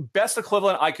 the best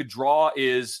equivalent I could draw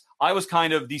is I was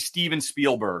kind of the Steven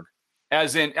Spielberg,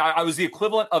 as in I was the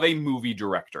equivalent of a movie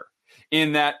director,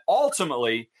 in that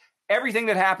ultimately everything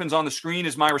that happens on the screen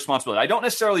is my responsibility. I don't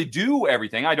necessarily do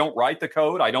everything. I don't write the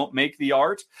code. I don't make the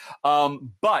art.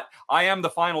 But I am the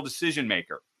final decision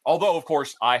maker. Although, of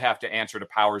course, I have to answer to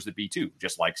powers that be too,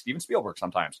 just like Steven Spielberg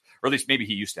sometimes. Or at least maybe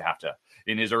he used to have to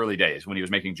in his early days when he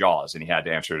was making Jaws and he had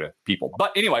to answer to people.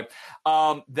 But anyway,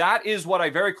 that is what I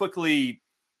very quickly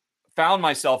found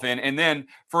myself in. And then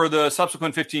for the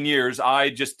subsequent 15 years, I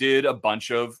just did a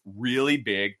bunch of really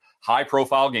big,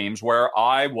 high-profile games where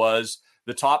I was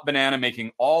the top banana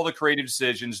making all the creative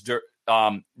decisions,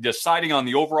 deciding on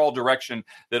the overall direction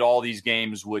that all these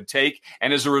games would take.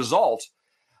 And as a result,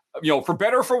 for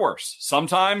better or for worse,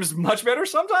 sometimes much better,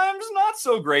 sometimes not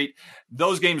so great,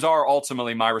 those games are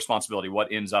ultimately my responsibility, what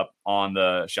ends up on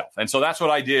the shelf. And so that's what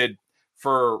I did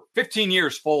for 15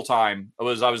 years full time. I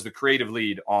was the creative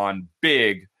lead on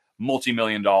big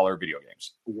multi-million-dollar video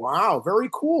games. Wow, very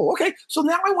cool. Okay, so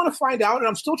now I want to find out, and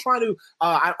I'm still trying to,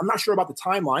 I'm not sure about the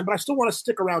timeline, but I still want to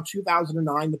stick around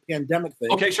 2009, the pandemic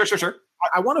thing. Okay, sure.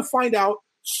 I want to find out,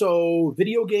 so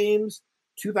video games,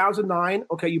 2009,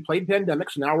 okay, you played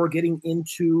Pandemic, so now we're getting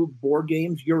into board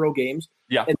games, Euro games.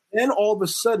 Yeah. And then all of a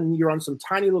sudden, you're on some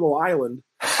tiny little island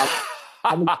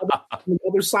on the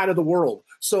other side of the world.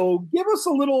 So give us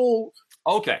a little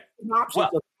synopsis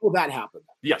of how that happened.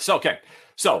 Yes, okay.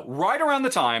 So right around the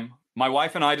time my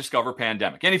wife and I discovered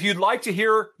Pandemic. And if you'd like to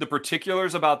hear the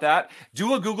particulars about that,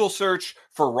 do a Google search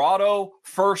for Rahdo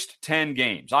First 10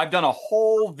 Games. I've done a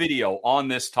whole video on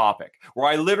this topic where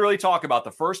I literally talk about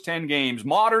the first 10 games,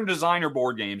 modern designer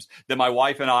board games that my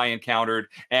wife and I encountered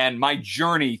and my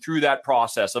journey through that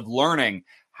process of learning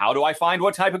how do I find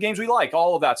what type of games we like,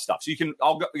 all of that stuff. So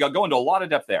I'll go into a lot of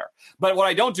depth there. But what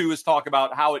I don't do is talk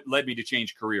about how it led me to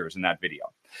change careers in that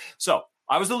video. So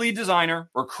I was the lead designer,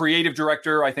 or creative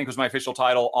director, I think was my official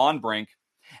title, on Brink.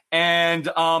 And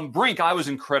Brink, I was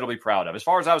incredibly proud of. As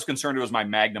far as I was concerned, it was my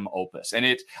magnum opus.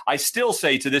 And I still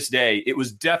say to this day, it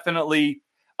was definitely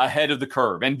ahead of the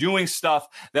curve and doing stuff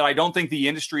that I don't think the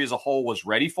industry as a whole was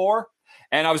ready for.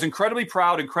 And I was incredibly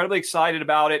proud, incredibly excited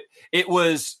about it. It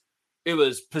was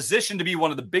positioned to be one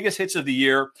of the biggest hits of the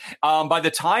year. By the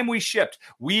time we shipped,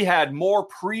 we had more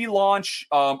pre-launch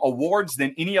awards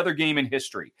than any other game in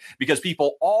history because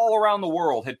people all around the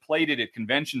world had played it at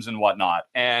conventions and whatnot.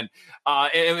 And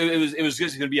it was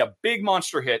just going to be a big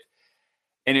monster hit.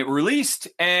 And it released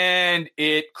and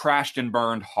it crashed and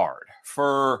burned hard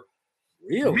for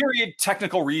myriad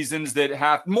technical reasons that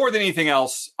have more than anything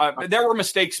else. There were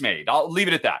mistakes made. I'll leave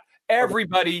it at that.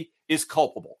 Everybody is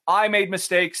culpable. I made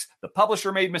mistakes. The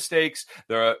publisher made mistakes.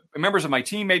 The members of my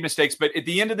team made mistakes. But at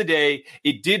the end of the day,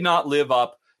 it did not live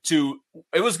up to,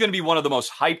 it was going to be one of the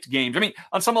most hyped games. I mean,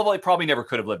 on some level, it probably never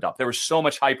could have lived up. There was so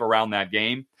much hype around that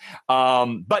game.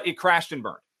 But it crashed and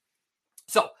burned.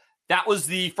 So that was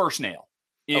the first nail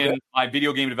in my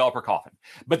video game developer coffin.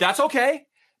 But that's okay,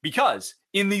 because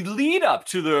in the lead up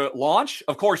to the launch,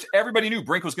 of course, everybody knew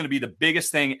Brink was going to be the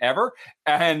biggest thing ever.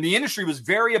 And the industry was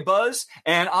very abuzz.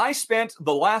 And I spent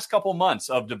the last couple months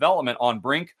of development on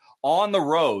Brink on the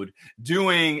road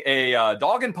doing a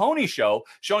dog and pony show,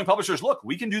 showing publishers, look,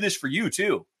 we can do this for you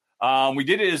too. We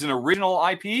did it as an original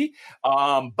IP.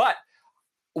 But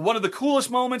one of the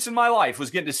coolest moments in my life was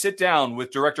getting to sit down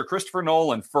with director Christopher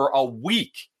Nolan for a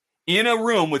week in a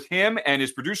room with him and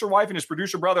his producer wife and his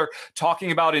producer brother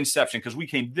talking about Inception, because we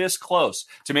came this close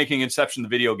to making Inception the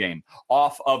video game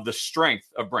off of the strength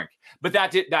of Brink. But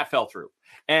that fell through.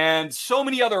 And so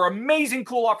many other amazing,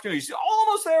 cool opportunities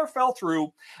almost there fell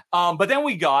through. But then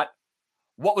we got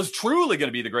what was truly going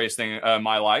to be the greatest thing in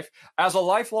my life. As a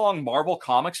lifelong Marvel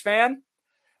Comics fan,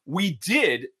 we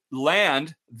did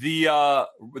land the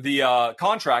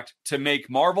contract to make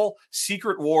Marvel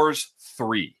Secret Wars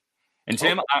 3. And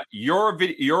Tim, you're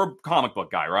a comic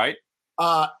book guy, right?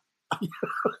 Yeah.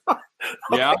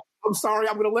 I'm sorry.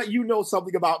 I'm going to let you know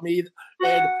something about me.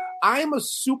 And I'm a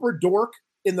super dork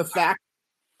in the fact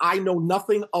I know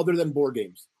nothing other than board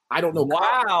games. I don't know.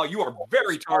 Wow, you are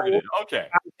very targeted. Okay.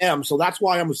 I am. So that's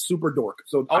why I'm a super dork.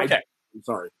 So okay. I'm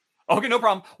sorry. Okay, no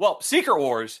problem. Well, Secret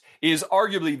Wars is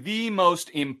arguably the most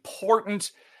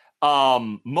important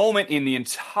moment in the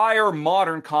entire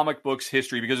modern comic books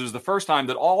history, because it was the first time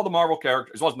that all the Marvel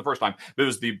characters, it wasn't the first time, but it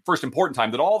was the first important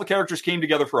time that all the characters came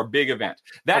together for a big event.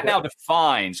 That now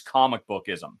defines comic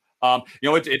bookism.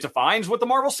 It defines what the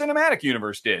Marvel Cinematic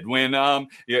Universe did when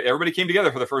everybody came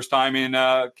together for the first time in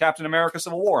Captain America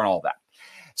Civil War and all that.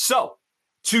 So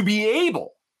to be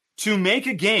able to make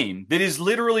a game that is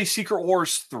literally Secret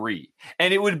Wars 3,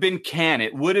 and it would have been canon,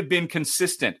 it would have been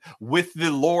consistent with the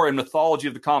lore and mythology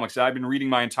of the comics that I've been reading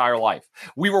my entire life.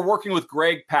 We were working with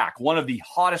Greg Pak, one of the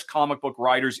hottest comic book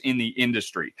writers in the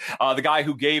industry, the guy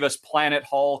who gave us Planet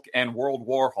Hulk and World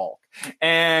War Hulk.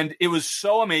 And it was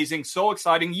so amazing, so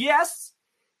exciting. Yes,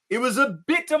 it was a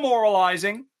bit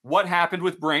demoralizing what happened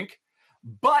with Brink,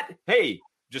 but hey,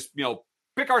 just,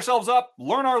 pick ourselves up,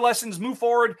 learn our lessons, move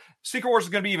forward. Secret Wars is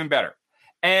going to be even better.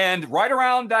 And right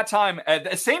around that time, at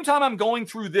the same time I'm going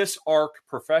through this arc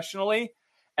professionally,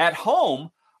 at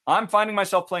home, I'm finding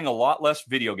myself playing a lot less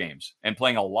video games and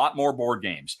playing a lot more board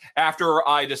games after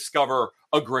I discover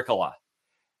Agricola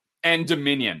and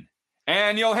Dominion.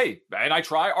 And, and I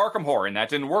try Arkham Horror, and that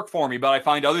didn't work for me, but I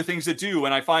find other things that do.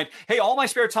 And I find, hey, all my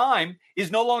spare time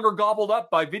is no longer gobbled up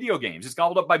by video games. It's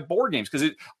gobbled up by board games, because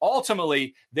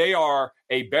ultimately they are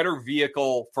a better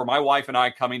vehicle for my wife and I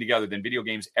coming together than video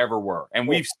games ever were. And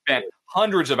we've spent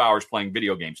hundreds of hours playing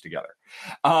video games together.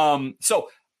 So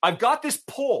I've got this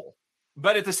pull,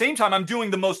 but at the same time, I'm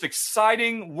doing the most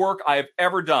exciting work I have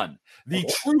ever done, the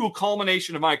true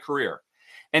culmination of my career.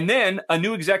 And then a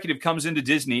new executive comes into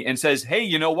Disney and says, hey,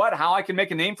 you know what? How I can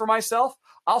make a name for myself?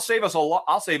 I'll save us a lot.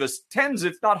 I'll save us tens,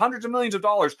 if not hundreds of millions of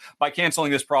dollars by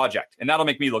canceling this project. And that'll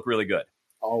make me look really good.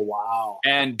 Oh, wow.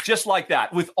 And just like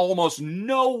that, with almost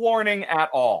no warning at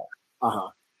all.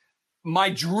 My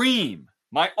dream,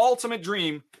 my ultimate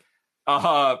dream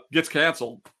gets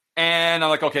canceled. And I'm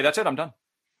like, okay, that's it. I'm done.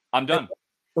 And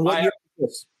what year was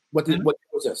this? What year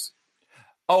was this?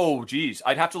 Oh, geez.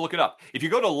 I'd have to look it up. If you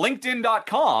go to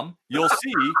LinkedIn.com, you'll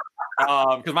see,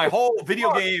 because my whole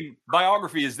video game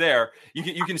biography is there.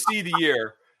 You can see the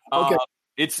year. Okay.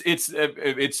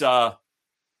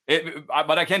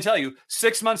 But I can tell you,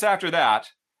 6 months after that,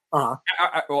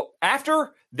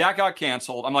 after that got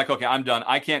canceled, I'm like, okay, I'm done.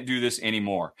 I can't do this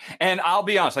anymore. And I'll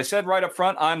be honest. I said right up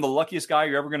front, I'm the luckiest guy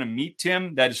you're ever going to meet,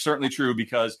 Tim. That is certainly true,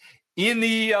 because in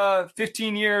the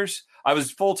 15 years I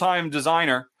was full-time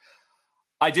designer,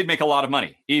 I did make a lot of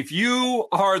money. If you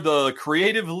are the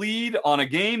creative lead on a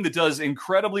game that does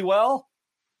incredibly well,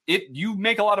 you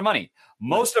make a lot of money.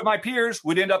 Most of my peers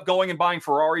would end up going and buying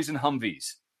Ferraris and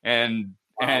Humvees and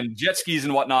jet skis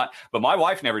and whatnot. But my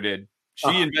wife never did.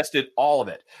 She invested all of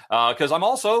it. Because I'm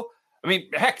also, I mean,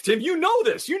 heck, Tim, you know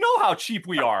this. You know how cheap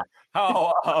we are.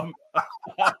 How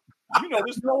you know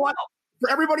this. You know what? For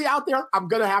everybody out there, I'm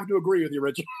going to have to agree with you,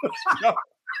 Richard.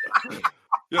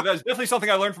 Yeah, that's definitely something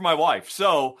I learned from my wife.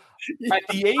 So at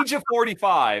the age of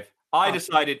 45, I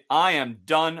decided I am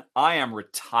done. I am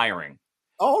retiring.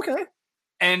 Oh, okay.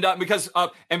 And because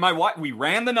and my wife, we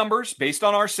ran the numbers based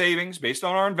on our savings, based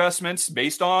on our investments,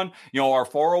 based on our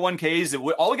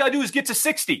 401ks. All we got to do is get to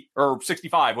 60 or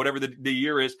 65, whatever the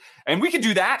year is, and we can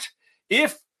do that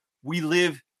if we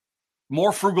live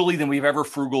more frugally than we've ever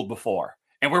frugaled before.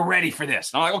 And we're ready for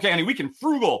this. And I'm like, okay, honey, we can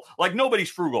frugal like nobody's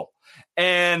frugal.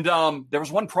 And there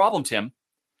was one problem, Tim.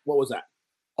 What was that?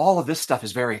 All of this stuff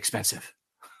is very expensive.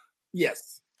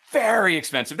 Yes. Very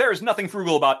expensive. There is nothing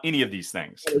frugal about any of these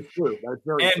things. That is true. That is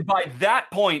very true. And by that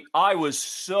point, I was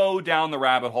so down the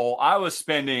rabbit hole. I was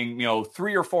spending, $3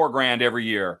 or $4 grand every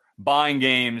year buying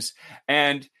games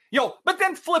and, but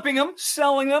then flipping them,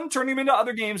 selling them, turning them into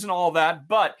other games and all that.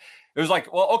 But it was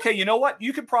like, well, okay, you know what?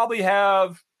 You could probably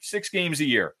have 6 games a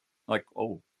year. Like,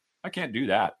 oh, I can't do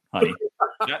that, honey.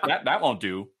 that won't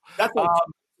do.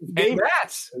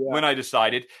 That's when I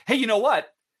decided, hey, you know what?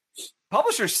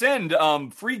 Publishers send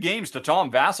free games to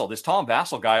Tom Vassell, this Tom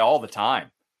Vassell guy, all the time.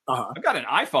 I've got an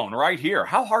iPhone right here.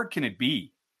 How hard can it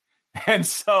be? And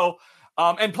so,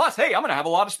 and plus, hey, I'm going to have a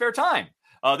lot of spare time.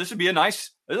 This would be a nice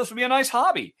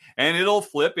hobby, and it'll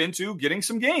flip into getting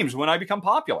some games when I become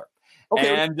popular.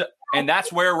 Okay. And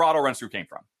that's where Rahdo Runs Through came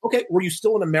from. Okay, were you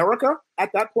still in America at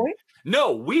that point?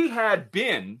 No, we had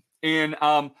been in.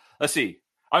 Let's see.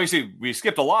 Obviously, we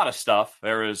skipped a lot of stuff.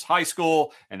 There was high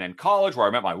school and then college where I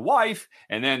met my wife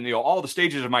and then, all the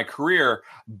stages of my career.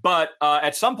 But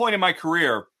at some point in my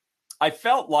career, I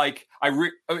felt like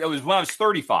it was when I was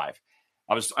 35.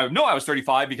 I was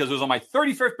 35 because it was on my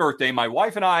 35th birthday. My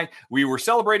wife and I, we were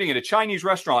celebrating at a Chinese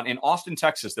restaurant in Austin,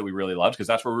 Texas that we really loved because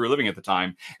that's where we were living at the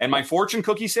time. And my fortune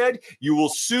cookie said, you will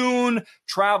soon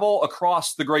travel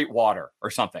across the Great Water or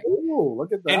something. Ooh,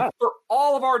 look at that. And for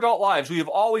all of our adult lives, we have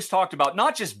always talked about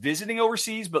not just visiting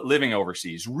overseas, but living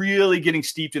overseas, really getting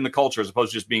steeped in the culture as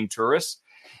opposed to just being tourists.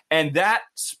 And that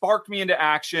sparked me into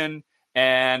action.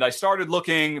 And I started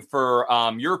looking for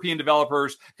European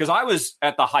developers because I was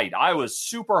at the height. I was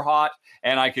super hot,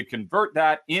 and I could convert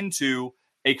that into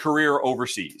a career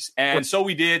overseas. And so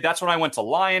we did. That's when I went to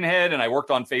Lionhead, and I worked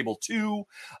on Fable 2,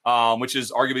 which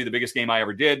is arguably the biggest game I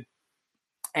ever did.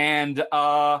 And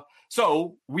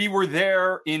so we were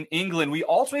there in England. We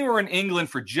ultimately were in England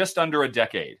for just under a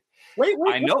decade. Wait.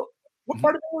 I know. What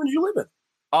part of England did you live in?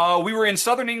 We were in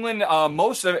southern England.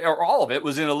 Most of it, or all of it,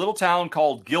 was in a little town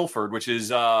called Guildford, which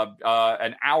is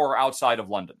an hour outside of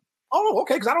London. Oh,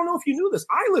 okay. Because I don't know if you knew this.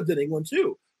 I lived in England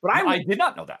too, but I did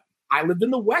not know that. I lived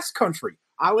in the West Country.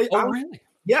 Really?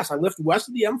 Yes, I lived west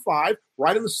of the M5,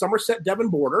 right in the Somerset Devon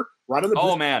border, right on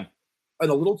the. Man! In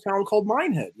a little town called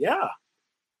Minehead. Yeah.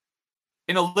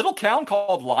 In a little town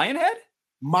called Lionhead?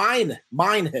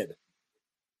 Minehead.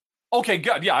 Okay,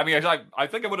 good. Yeah, I mean, I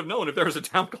think I would have known if there was a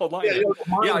town called Lionhead.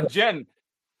 Yeah, Jen.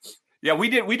 Yeah, we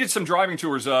did some driving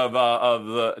tours of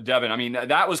the Devon. I mean,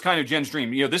 that was kind of Jen's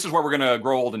dream. This is where we're going to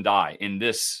grow old and die, in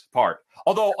this part.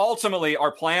 Although ultimately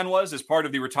our plan was, as part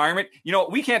of the retirement,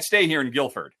 we can't stay here in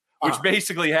Guildford, which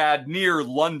basically had near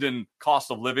London cost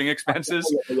of living expenses.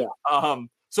 Yeah.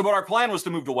 But our plan was to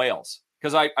move to Wales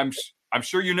because I'm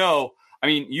sure I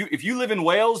mean, if you live in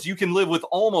Wales, you can live with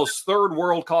almost third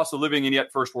world cost of living and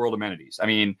yet first world amenities. I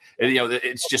mean,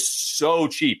 it's just so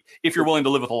cheap if you're willing to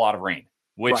live with a lot of rain,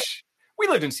 which we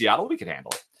lived in Seattle. We could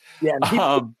handle it. Yeah.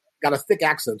 And got a thick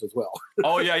accent as well.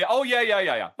 Oh, yeah.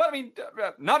 But I mean,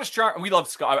 not as charming. We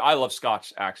love I love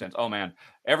Scotch accents. Oh, man.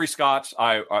 Every Scot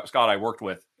I worked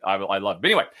with, I loved. But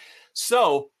anyway,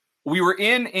 so we were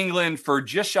in England for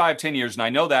just shy of 10 years. And I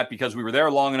know that because we were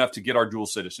there long enough to get our dual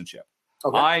citizenship.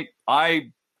 Okay.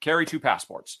 I carry 2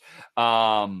 passports.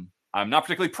 I'm not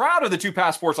particularly proud of the 2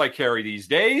 passports I carry these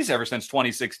days, ever since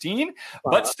 2016.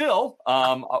 But still,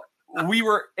 we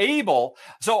were able.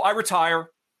 So I retire.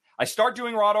 I start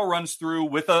doing Rahdo Runs Through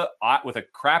with a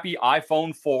crappy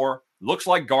iPhone 4. Looks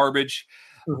like garbage.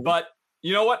 Mm-hmm. But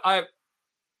you know what?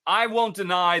 I won't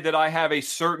deny that I have a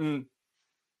certain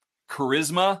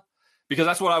charisma because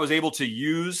that's what I was able to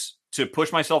use to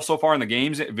push myself so far in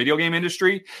the video game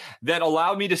industry that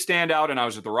allowed me to stand out. And I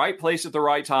was at the right place at the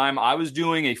right time. I was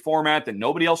doing a format that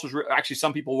nobody else was actually,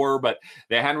 some people were, but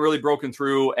they hadn't really broken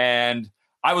through. And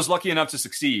I was lucky enough to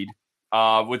succeed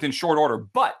within short order.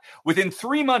 But within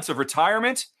 3 months of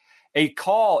retirement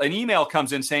an email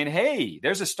comes in saying, "Hey,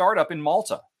 there's a startup in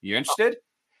Malta. You interested?"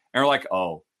 And we're like,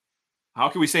 "Oh, how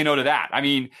can we say no to that?" I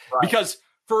mean, because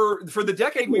for the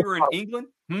decade we were in England,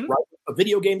 right? A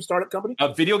video game startup company?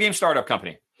 A video game startup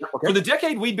company. Okay. For the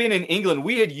decade we'd been in England,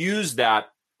 we had used that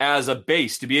as a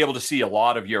base to be able to see a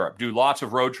lot of Europe, do lots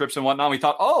of road trips and whatnot. We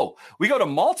thought, oh, we go to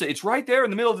Malta. It's right there in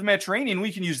the middle of the Mediterranean.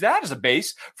 We can use that as a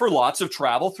base for lots of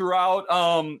travel throughout,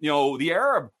 the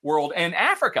Arab world and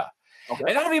Africa. Okay.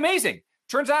 And that'll be amazing.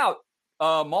 Turns out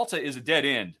Malta is a dead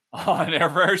end on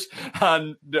airfares.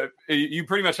 You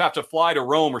pretty much have to fly to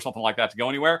Rome or something like that to go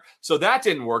anywhere. So that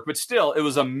didn't work. But still, it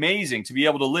was amazing to be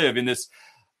able to live in this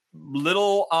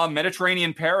little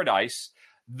Mediterranean paradise.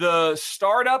 The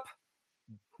startup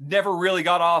never really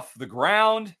got off the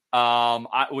ground.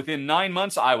 Within 9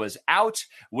 months, I was out.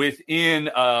 Within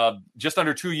just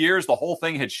under 2 years, the whole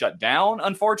thing had shut down,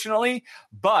 unfortunately.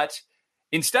 But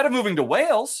instead of moving to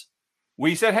Wales,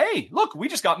 we said, hey, look, we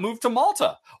just got moved to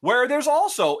Malta, where there's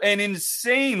also an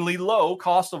insanely low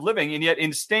cost of living and yet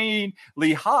insanely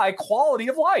high quality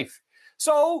of life.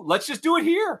 So let's just do it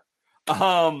here.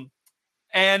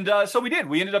 So we did.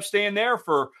 We ended up staying there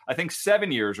for, I think,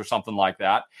 7 years or something like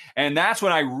that. And that's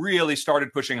when I really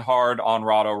started pushing hard on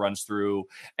Rahdo Runs Through.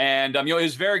 And, it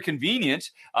was very convenient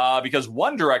because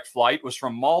one direct flight was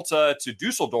from Malta to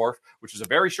Dusseldorf, which is a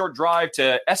very short drive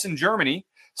to Essen, Germany.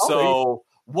 So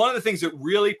one of the things that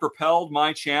really propelled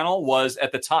my channel was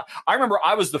at the time, I remember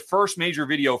I was the first major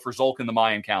video for Tzolk'in the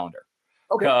Mayan calendar.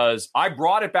 Because I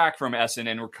brought it back from Essen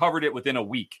and recovered it within a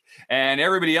week, and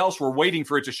everybody else were waiting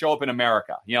for it to show up in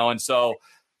America, and so,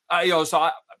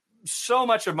 so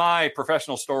much of my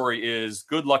professional story is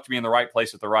good luck to be in the right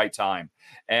place at the right time,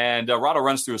 and Rahdo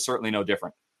Runs Through is certainly no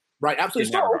different. Right,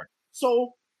 absolutely.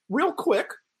 So real quick,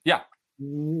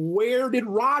 where did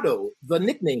Rahdo, the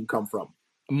nickname, come from?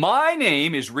 My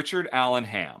name is Richard Allen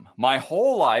Ham. My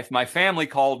whole life, my family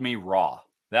called me Raw.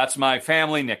 That's my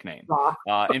family nickname.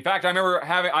 In fact, I remember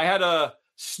I had a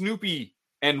Snoopy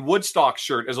and Woodstock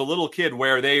shirt as a little kid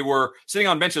where they were sitting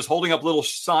on benches holding up little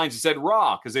signs that said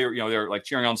Raw because they were like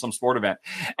cheering on some sport event.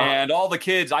 And all the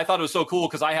kids, I thought it was so cool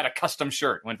because I had a custom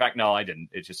shirt. When in fact, no, I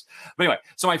didn't. But anyway,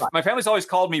 so my family's always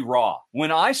called me Raw.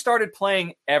 When I started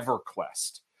playing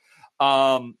EverQuest,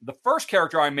 the first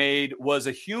character I made was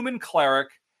a human cleric.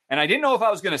 And I didn't know if I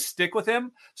was going to stick with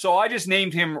him, so I just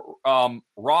named him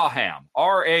Raham,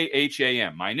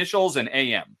 R-A-H-A-M, my initials and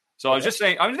A-M. So I was just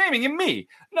saying, I was naming him me.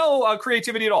 No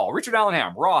creativity at all. Richard Allen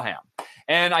Ham, Raham.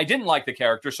 And I didn't like the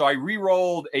character, so I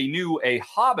re-rolled a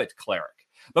Hobbit cleric.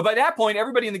 But by that point,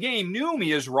 everybody in the game knew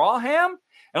me as Raham. And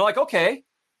I'm like, okay,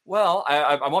 well,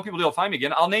 I want people to be able to find me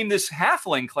again. I'll name this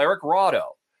halfling cleric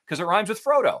Rahdo, because it rhymes with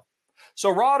Frodo. So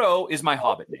Rahdo is my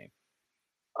Hobbit name.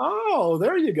 Oh,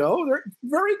 there you go.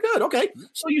 Very good. Okay.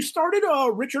 So you started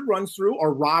Richard Runs Through,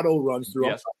 or Rahdo Runs Through.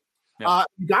 Yes.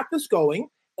 You got this going.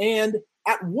 And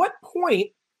at what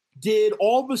point did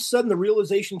all of a sudden the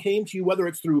realization came to you, whether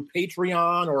it's through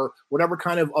Patreon or whatever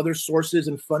kind of other sources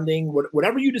and funding,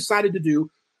 whatever you decided to do,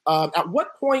 at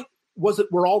what point was it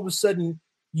where all of a sudden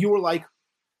you were like,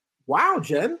 wow,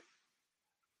 Jen,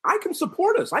 I can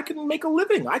support us. I can make a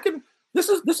living. This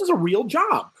is a real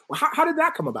job. How did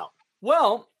that come about?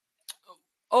 Well,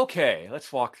 okay,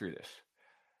 let's walk through this.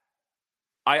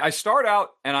 I start out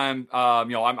and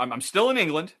I'm still in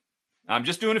England. I'm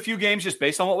just doing a few games just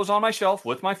based on what was on my shelf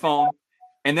with my phone.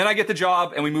 And then I get the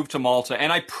job and we move to Malta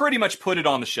and I pretty much put it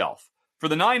on the shelf. For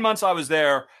the 9 months I was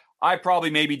there, I probably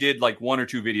maybe did like 1 or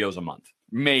 2 videos a month,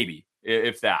 maybe,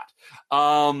 if that.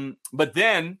 But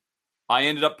then I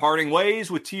ended up parting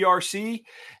ways with TRC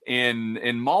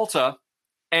in Malta.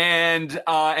 And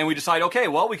we decided, okay,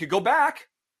 well, we could go back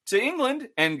to England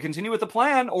and continue with the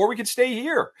plan, or we could stay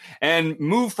here and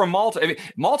move from Malta. I mean,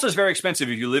 Malta is very expensive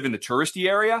if you live in the touristy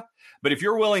area, but if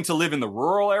you're willing to live in the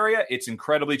rural area, it's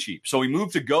incredibly cheap. So we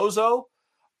moved to Gozo,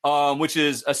 which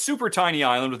is a super tiny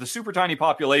island with a super tiny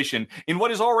population in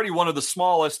what is already one of the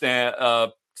smallest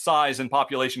size and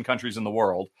population countries in the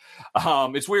world.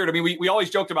 It's weird. I mean, we always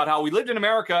joked about how we lived in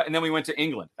America and then we went to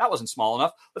England. That wasn't small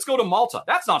enough. Let's go to Malta.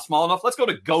 That's not small enough. Let's go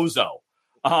to Gozo,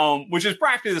 which is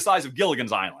practically the size of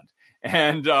Gilligan's Island.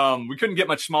 And we couldn't get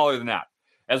much smaller than that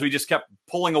as we just kept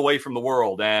pulling away from the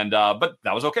world. And but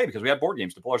that was okay because we had board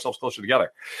games to pull ourselves closer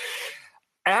together.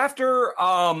 After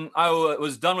I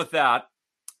was done with that,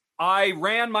 I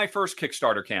ran my first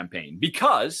Kickstarter campaign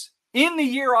because in the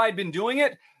year I'd been doing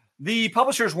it, the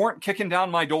publishers weren't kicking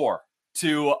down my door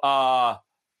to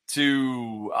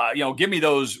give me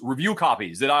those review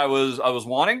copies that I was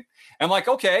wanting. I'm like,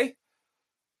 okay,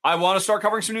 I want to start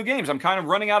covering some new games. I'm kind of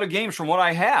running out of games from what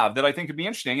I have that I think could be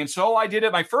interesting. And so I did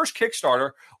it. My first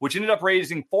Kickstarter, which ended up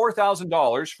raising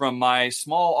 $4,000 from my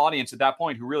small audience at that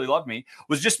point who really loved me,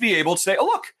 was just to be able to say, oh,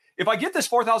 look, if I get this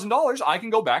 $4,000, I can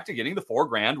go back to getting the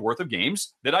 $4,000 worth of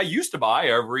games that I used to buy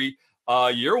every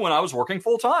year when I was working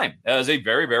full time as a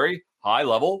very, very high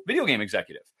level video game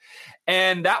executive.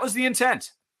 And that was the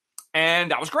intent.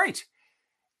 And that was great.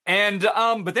 And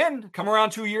but then come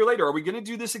around to a year later, are we going to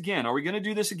do this again? Are we going to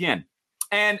do this again?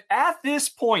 And at this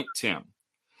point, Tim,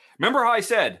 remember how I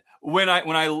said when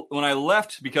I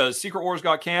left because Secret Wars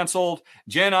got canceled,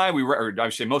 Jen and I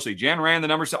would say mostly Jen ran the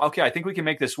numbers. So, okay, I think we can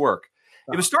make this work.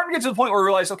 It was starting to get to the point where we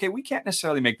realized, okay, we can't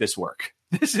necessarily make this work.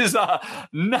 This is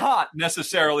not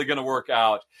necessarily going to work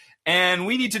out, and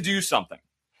we need to do something.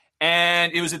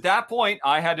 And it was at that point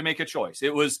I had to make a choice.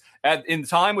 It was in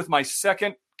time with my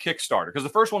second Kickstarter, because the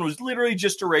first one was literally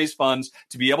just to raise funds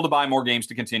to be able to buy more games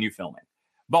to continue filming.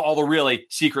 But although really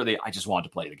secretly, I just wanted to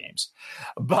play the games.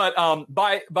 But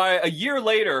by a year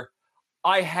later,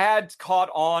 I had caught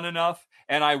on enough,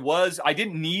 and I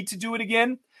didn't need to do it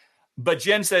again. But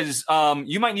Jen says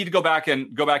you might need to go back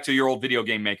to your old video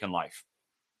game making life,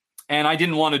 and I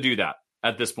didn't want to do that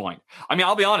at this point. I mean,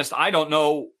 I'll be honest, I don't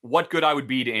know what good I would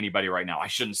be to anybody right now. I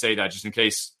shouldn't say that just in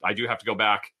case I do have to go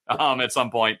back at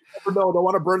some point. No, don't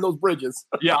want to burn those bridges.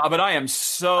 Yeah, but I am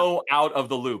so out of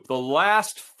the loop. The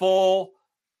last full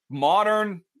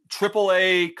modern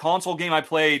AAA console game I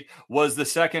played was the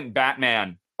second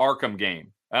Batman Arkham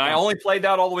game. And I only played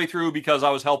that all the way through because I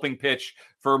was helping pitch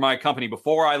for my company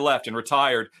before I left and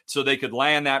retired so they could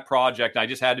land that project. I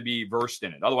just had to be versed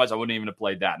in it. Otherwise, I wouldn't even have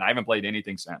played that. And I haven't played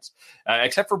anything since,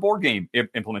 except for board game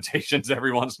implementations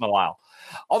every once in a while.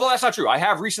 Although that's not true. I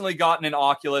have recently gotten an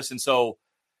Oculus. And so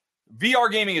VR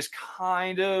gaming is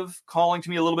kind of calling to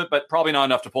me a little bit, but probably not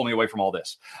enough to pull me away from all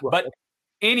this. Right. But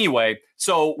anyway,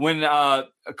 so when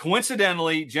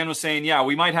coincidentally, Jen was saying, yeah,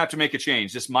 we might have to make a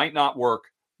change. This might not work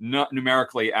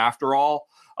numerically after all,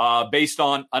 based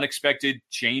on unexpected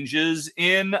changes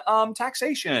in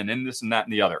taxation and this and that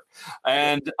and the other.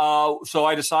 And so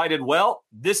I decided, well,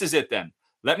 this is it then.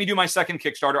 Let me do my second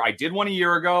Kickstarter. I did one a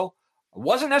year ago. I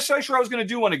wasn't necessarily sure I was going to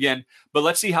do one again, but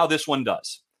let's see how this one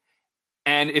does.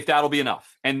 And if that'll be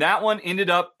enough. And that one ended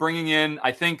up bringing in,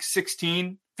 I think,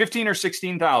 15 or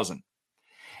 16,000.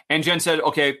 And Jen said,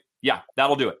 okay, yeah,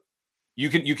 that'll do it.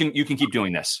 You can keep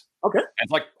doing this. Okay. And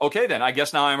it's like, okay, then I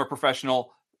guess now I'm a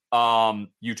professional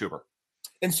YouTuber.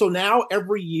 And so now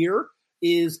every year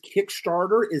is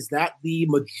Kickstarter. Is that the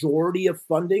majority of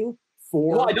funding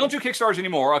for? Well, I don't do Kickstarters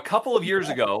anymore. A couple of years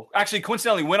ago, actually,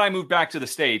 coincidentally, when I moved back to the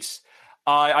States,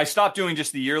 I stopped doing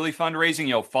just the yearly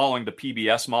fundraising, following the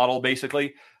PBS model,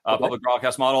 basically, public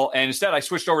broadcast model. And instead, I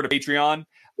switched over to Patreon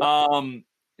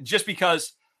just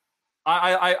because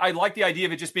I like the idea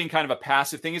of it just being kind of a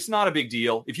passive thing. It's not a big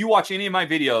deal. If you watch any of my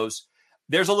videos,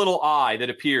 there's a little eye that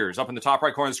appears up in the top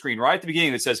right corner of the screen right at the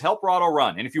beginning that says, help Rahdo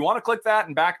run. And if you want to click that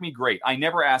and back me, great. I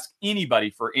never ask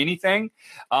anybody for anything.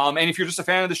 And if you're just a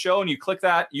fan of the show and you click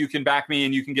that, you can back me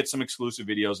and you can get some exclusive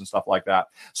videos and stuff like that.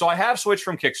 So I have switched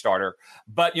from Kickstarter,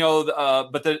 but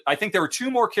I think there were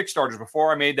two more Kickstarters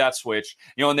before I made that switch,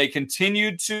 and they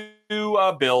continued to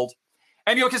build.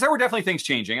 And, because there were definitely things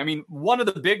changing. I mean, one of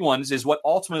the big ones is what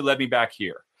ultimately led me back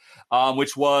here,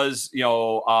 which was,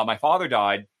 my father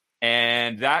died.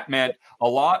 And that meant a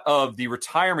lot of the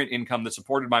retirement income that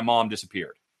supported my mom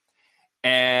disappeared.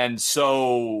 And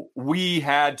so we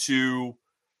had to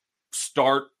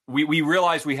start, we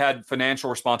realized we had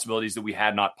financial responsibilities that we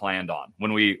had not planned on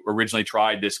when we originally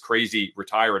tried this crazy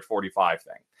retire at 45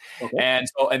 thing. Okay.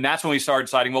 And that's when we started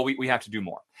deciding, well, we have to do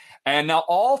more. And now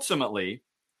ultimately,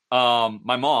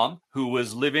 my mom, who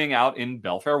was living out in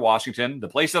Belfair, Washington, the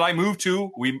place that I moved to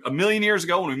a million years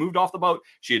ago when we moved off the boat,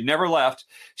 she had never left.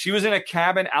 She was in a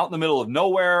cabin out in the middle of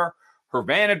nowhere. Her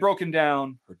van had broken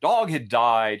down. Her dog had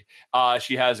died.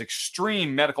 She has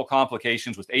extreme medical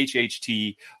complications with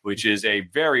HHT, which is a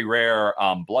very rare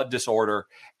blood disorder.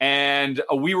 And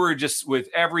we were just, with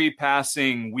every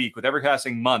passing week, with every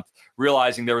passing month,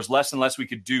 realizing there was less and less we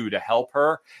could do to help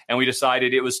her. And we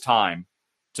decided it was time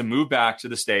to move back to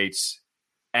the States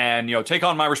and, take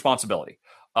on my responsibility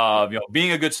of,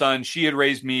 being a good son. She had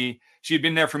raised me. She had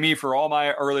been there for me for all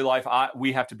my early life.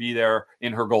 We have to be there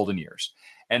in her golden years.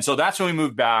 And so that's when we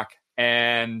moved back,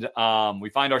 and we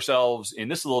find ourselves in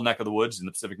this little neck of the woods in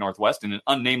the Pacific Northwest in an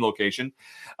unnamed location.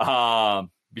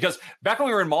 Because back when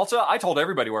we were in Malta, I told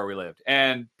everybody where we lived,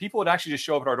 and people would actually just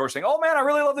show up at our door saying, oh man, I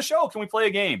really love the show. Can we play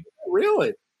a game?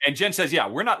 Really? And Jen says, yeah,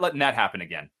 we're not letting that happen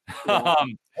again. Okay.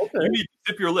 You need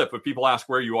to zip your lip if people ask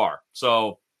where you are.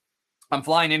 So I'm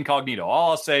flying incognito. All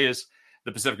I'll say is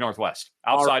the Pacific Northwest,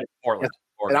 All outside right. of Portland.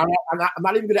 And I'm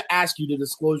not even going to ask you to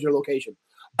disclose your location,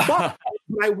 but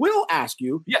I will ask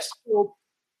you. Yes.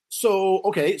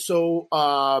 Okay. So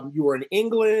you were in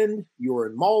England, you were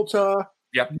in Malta.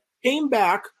 Yep. You came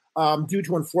back due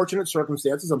to unfortunate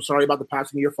circumstances. I'm sorry about the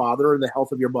passing of your father and the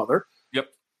health of your mother. Yep.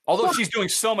 Although she's doing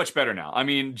so much better now. I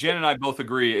mean, Jen and I both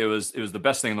agree it was the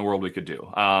best thing in the world we could do.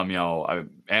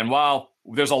 And while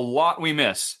there's a lot we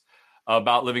miss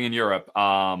about living in Europe,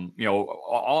 on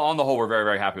the whole, we're very,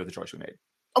 very happy with the choice we made.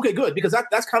 Okay, good, because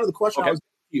that's kind of the question I was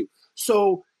asking you.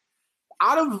 So,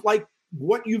 out of like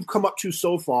what you've come up to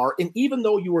so far, and even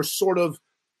though you were sort of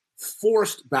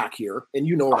forced back here, and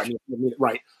you know what I mean,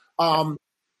 right?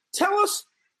 Tell us,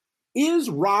 is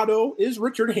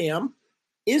Richard Ham?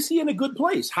 Is he in a good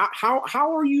place?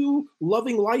 How are you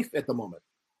loving life at the moment?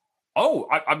 Oh,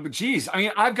 geez. I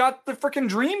mean, I've got the freaking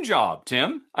dream job,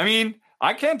 Tim. I mean,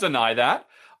 I can't deny that.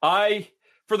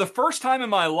 For the first time in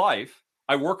my life,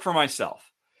 I work for myself.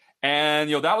 And,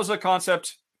 that was a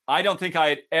concept I don't think I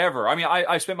had ever. I mean,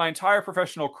 I spent my entire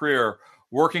professional career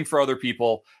working for other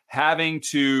people, having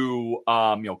to,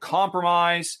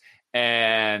 compromise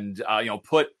and,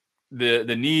 put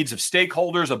the needs of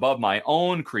stakeholders above my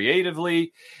own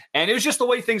creatively. And it was just the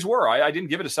way things were. I didn't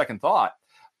give it a second thought.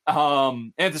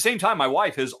 And at the same time, my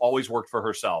wife has always worked for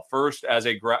herself, first as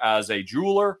a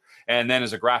jeweler, and then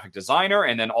as a graphic designer,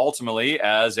 and then ultimately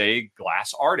as a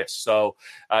glass artist. So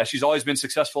she's always been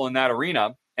successful in that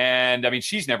arena. And I mean,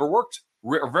 she's never worked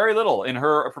very little in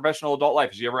her professional adult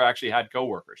life. She ever actually had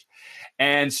coworkers.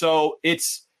 And so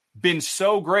it's been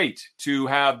so great to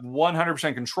have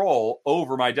 100% control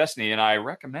over my destiny. And I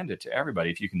recommend it to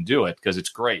everybody if you can do it, because it's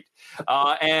great.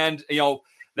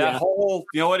 That whole,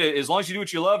 as long as you do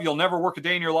what you love, you'll never work a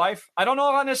day in your life. I don't know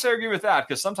if I necessarily agree with that,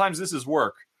 because sometimes this is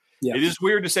work. Yeah. It is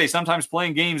weird to say sometimes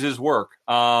playing games is work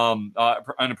on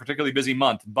a particularly busy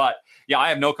month. But yeah, I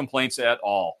have no complaints at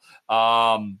all.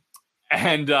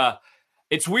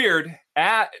 It's weird.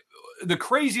 The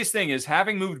craziest thing is,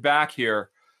 having moved back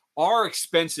here, our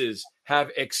expenses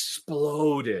have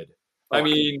exploded. I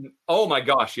mean, oh my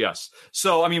gosh, yes.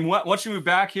 So, I mean, once you move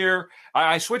back here,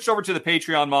 I switched over to the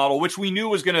Patreon model, which we knew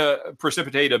was going to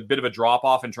precipitate a bit of a drop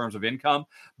off in terms of income,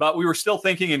 but we were still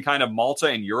thinking in kind of Malta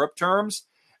and Europe terms,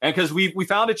 and because we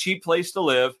found a cheap place to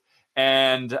live,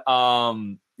 and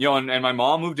and my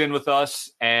mom moved in with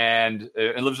us and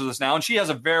lives with us now, and she has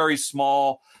a very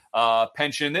small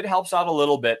pension that helps out a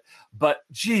little bit, but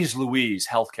geez Louise,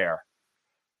 healthcare.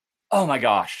 Oh my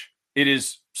gosh, it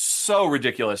is so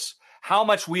ridiculous how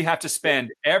much we have to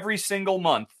spend every single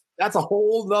month. That's a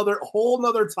whole nother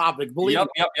topic. Believe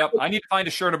me. Yep. I need to find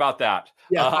a shirt about that.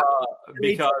 Yeah,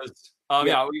 because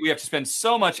we have to spend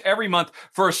so much every month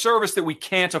for a service that we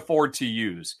can't afford to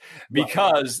use,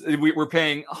 because we're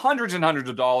paying hundreds and hundreds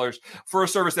of dollars for a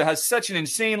service that has such an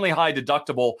insanely high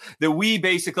deductible that we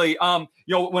basically,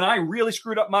 when I really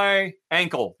screwed up my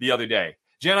ankle the other day,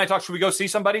 Jen and I talked, should we go see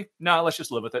somebody? No, let's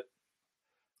just live with it.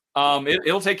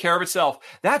 It'll take care of itself.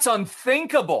 That's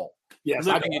unthinkable. Yes,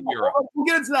 living in Europe. We'll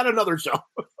get into that another show.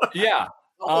 Yeah.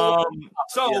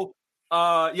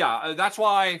 That's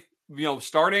why,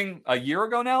 starting a year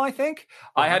ago now, I think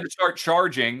I had to start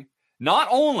charging. Not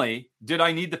only did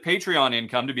I need the Patreon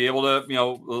income to be able to,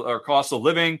 or cost of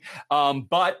living,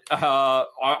 but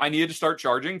I needed to start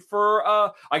charging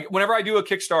for, whenever I do a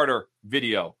Kickstarter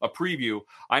video, a preview,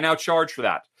 I now charge for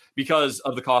that because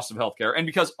of the cost of healthcare, and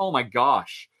because, oh my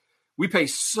gosh, we pay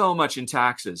so much in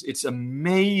taxes. It's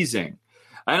amazing.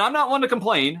 And I'm not one to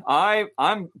complain.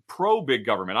 I'm pro big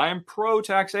government. I am pro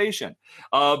taxation.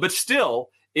 But still,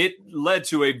 it led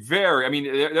to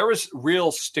there was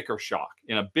real sticker shock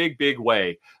in a big, big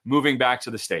way moving back to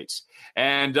the States.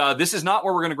 And this is not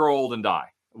where we're going to grow old and die.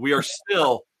 We are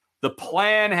still, the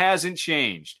plan hasn't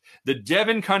changed. The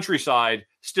Devon countryside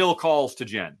still calls to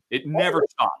Jen. It never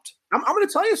stopped. I'm going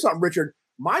to tell you something, Richard.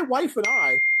 My wife and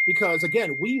I, because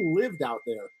again, we lived out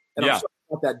there, and I'm sorry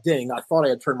about that ding. I thought I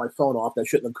had turned my phone off. That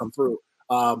shouldn't have come through.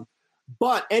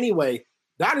 But anyway,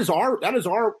 that is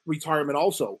our retirement.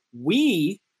 Also,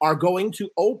 we are going to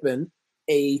open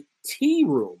a tea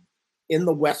room in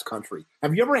the West Country.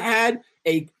 Have you ever had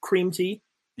a cream tea?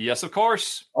 Yes, of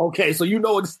course. Okay, so you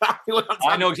know exactly what I'm talking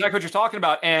about. I know exactly what you're talking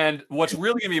about. And what's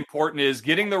really going to be important is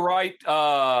getting the right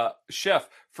chef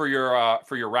for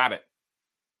your rabbit.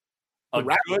 A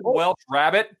good Welsh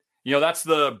rabbit. That's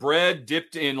the bread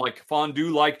dipped in like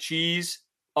fondue-like cheese.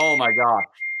 Oh my gosh.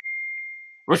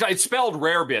 Which it's spelled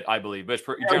Rarebit, I believe, but it's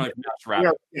generally pronounced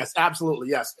rabbit. Yes, absolutely,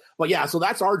 yes. But yeah, so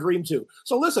that's our dream too.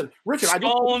 So listen, Richard,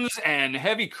 scones and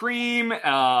heavy cream,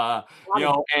 and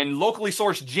locally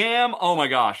sourced jam. Oh my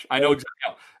gosh, I know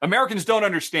exactly. Americans don't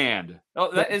understand. Oh,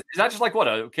 is that just like what,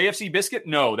 a KFC biscuit?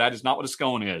 No, that is not what a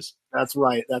scone is. That's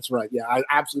right. Yeah, I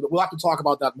absolutely. We'll have to talk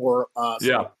about that more.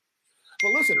 Yeah.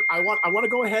 But listen, I want to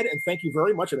go ahead and thank you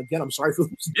very much. And again, I'm sorry for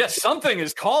losing. Yes, something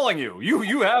is calling you.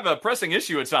 You have a pressing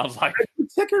issue, it sounds like. I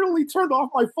particularly turned off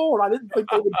my phone. I didn't think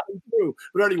they would come through.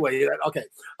 But anyway, okay.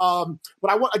 But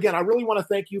I really want to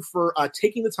thank you for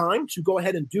taking the time to go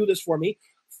ahead and do this for me.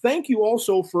 Thank you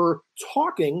also for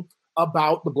talking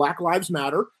about the Black Lives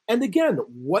Matter. And again,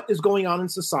 what is going on in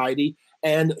society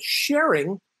and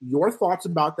sharing your thoughts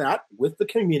about that with the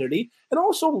community, and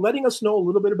also letting us know a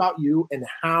little bit about you and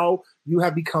how you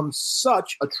have become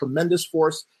such a tremendous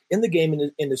force in the gaming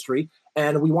industry.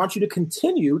 And we want you to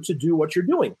continue to do what you're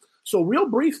doing. So real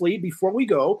briefly, before we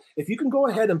go, if you can go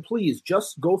ahead and please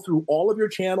just go through all of your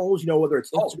channels, whether it's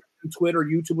Instagram, Twitter,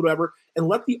 YouTube, whatever, and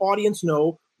let the audience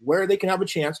know where they can have a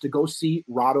chance to go see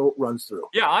Rahdo Runs Through.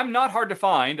 Yeah, I'm not hard to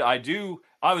find. I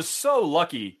was so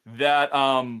lucky that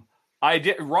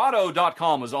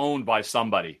Rahdo.com was owned by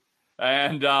somebody.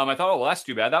 And I thought, well, that's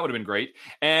too bad. That would have been great.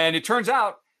 And it turns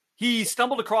out he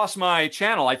stumbled across my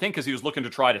channel, I think, because he was looking to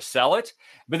try to sell it.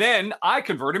 But then I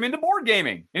converted him into board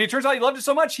gaming. And it turns out he loved it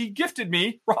so much, he gifted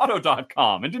me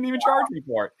Rahdo.com and didn't even charge me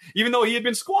for it, even though he had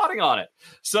been squatting on it.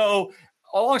 So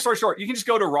long story short, you can just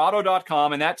go to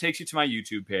Rahdo.com, and that takes you to my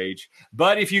YouTube page.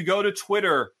 But if you go to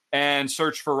Twitter and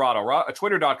search for Rahdo,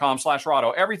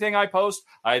 twitter.com/Rahdo. Everything I post,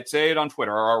 I'd say it on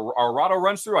Twitter. Our Rahdo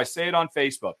Runs Through, I say it on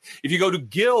Facebook. If you go to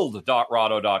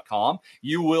guild.rahdo.com,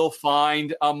 you will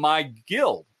find my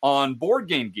guild on Board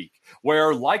Game Geek,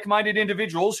 where like-minded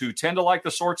individuals who tend to like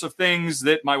the sorts of things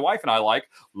that my wife and I like,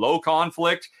 low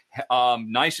conflict,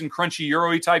 nice and crunchy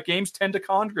Euro-y type games, tend to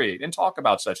congregate and talk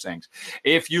about such things.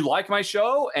 If you like my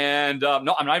show, and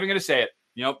no, I'm not even going to say it.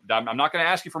 I'm not going to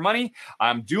ask you for money.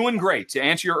 I'm doing great, to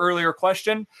answer your earlier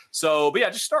question. So, but yeah,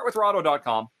 just start with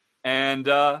Rahdo.com and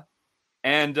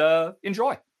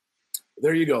enjoy.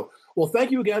 There you go. Well, thank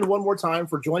you again one more time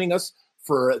for joining us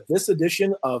for this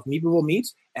edition of Meepoville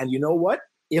Meets. And you know what?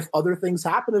 If other things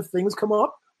happen, if things come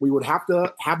up, we would have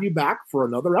to have you back for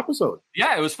another episode.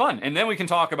 Yeah, it was fun. And then we can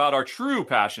talk about our true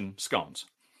passion, scones.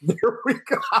 There we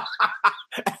go.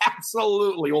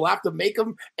 Absolutely. We'll have to make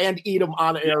them and eat them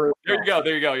on air. There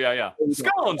you go. Yeah.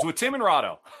 Scones with Tim and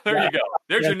Rahdo. There you go.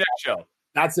 There's your next show.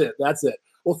 That's it.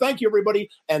 Well, thank you, everybody.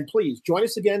 And please join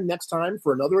us again next time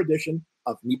for another edition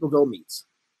of Meepoville Meets.